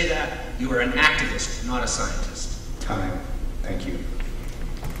 if you say that, you are an activist, not a scientist. Time. Thank you.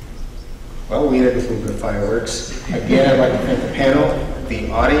 Well, we ended with a little bit of fireworks. Again, I'd like to thank the panel,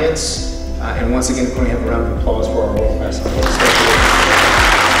 the audience, and once again, we're going to have a round of applause for our world-class host.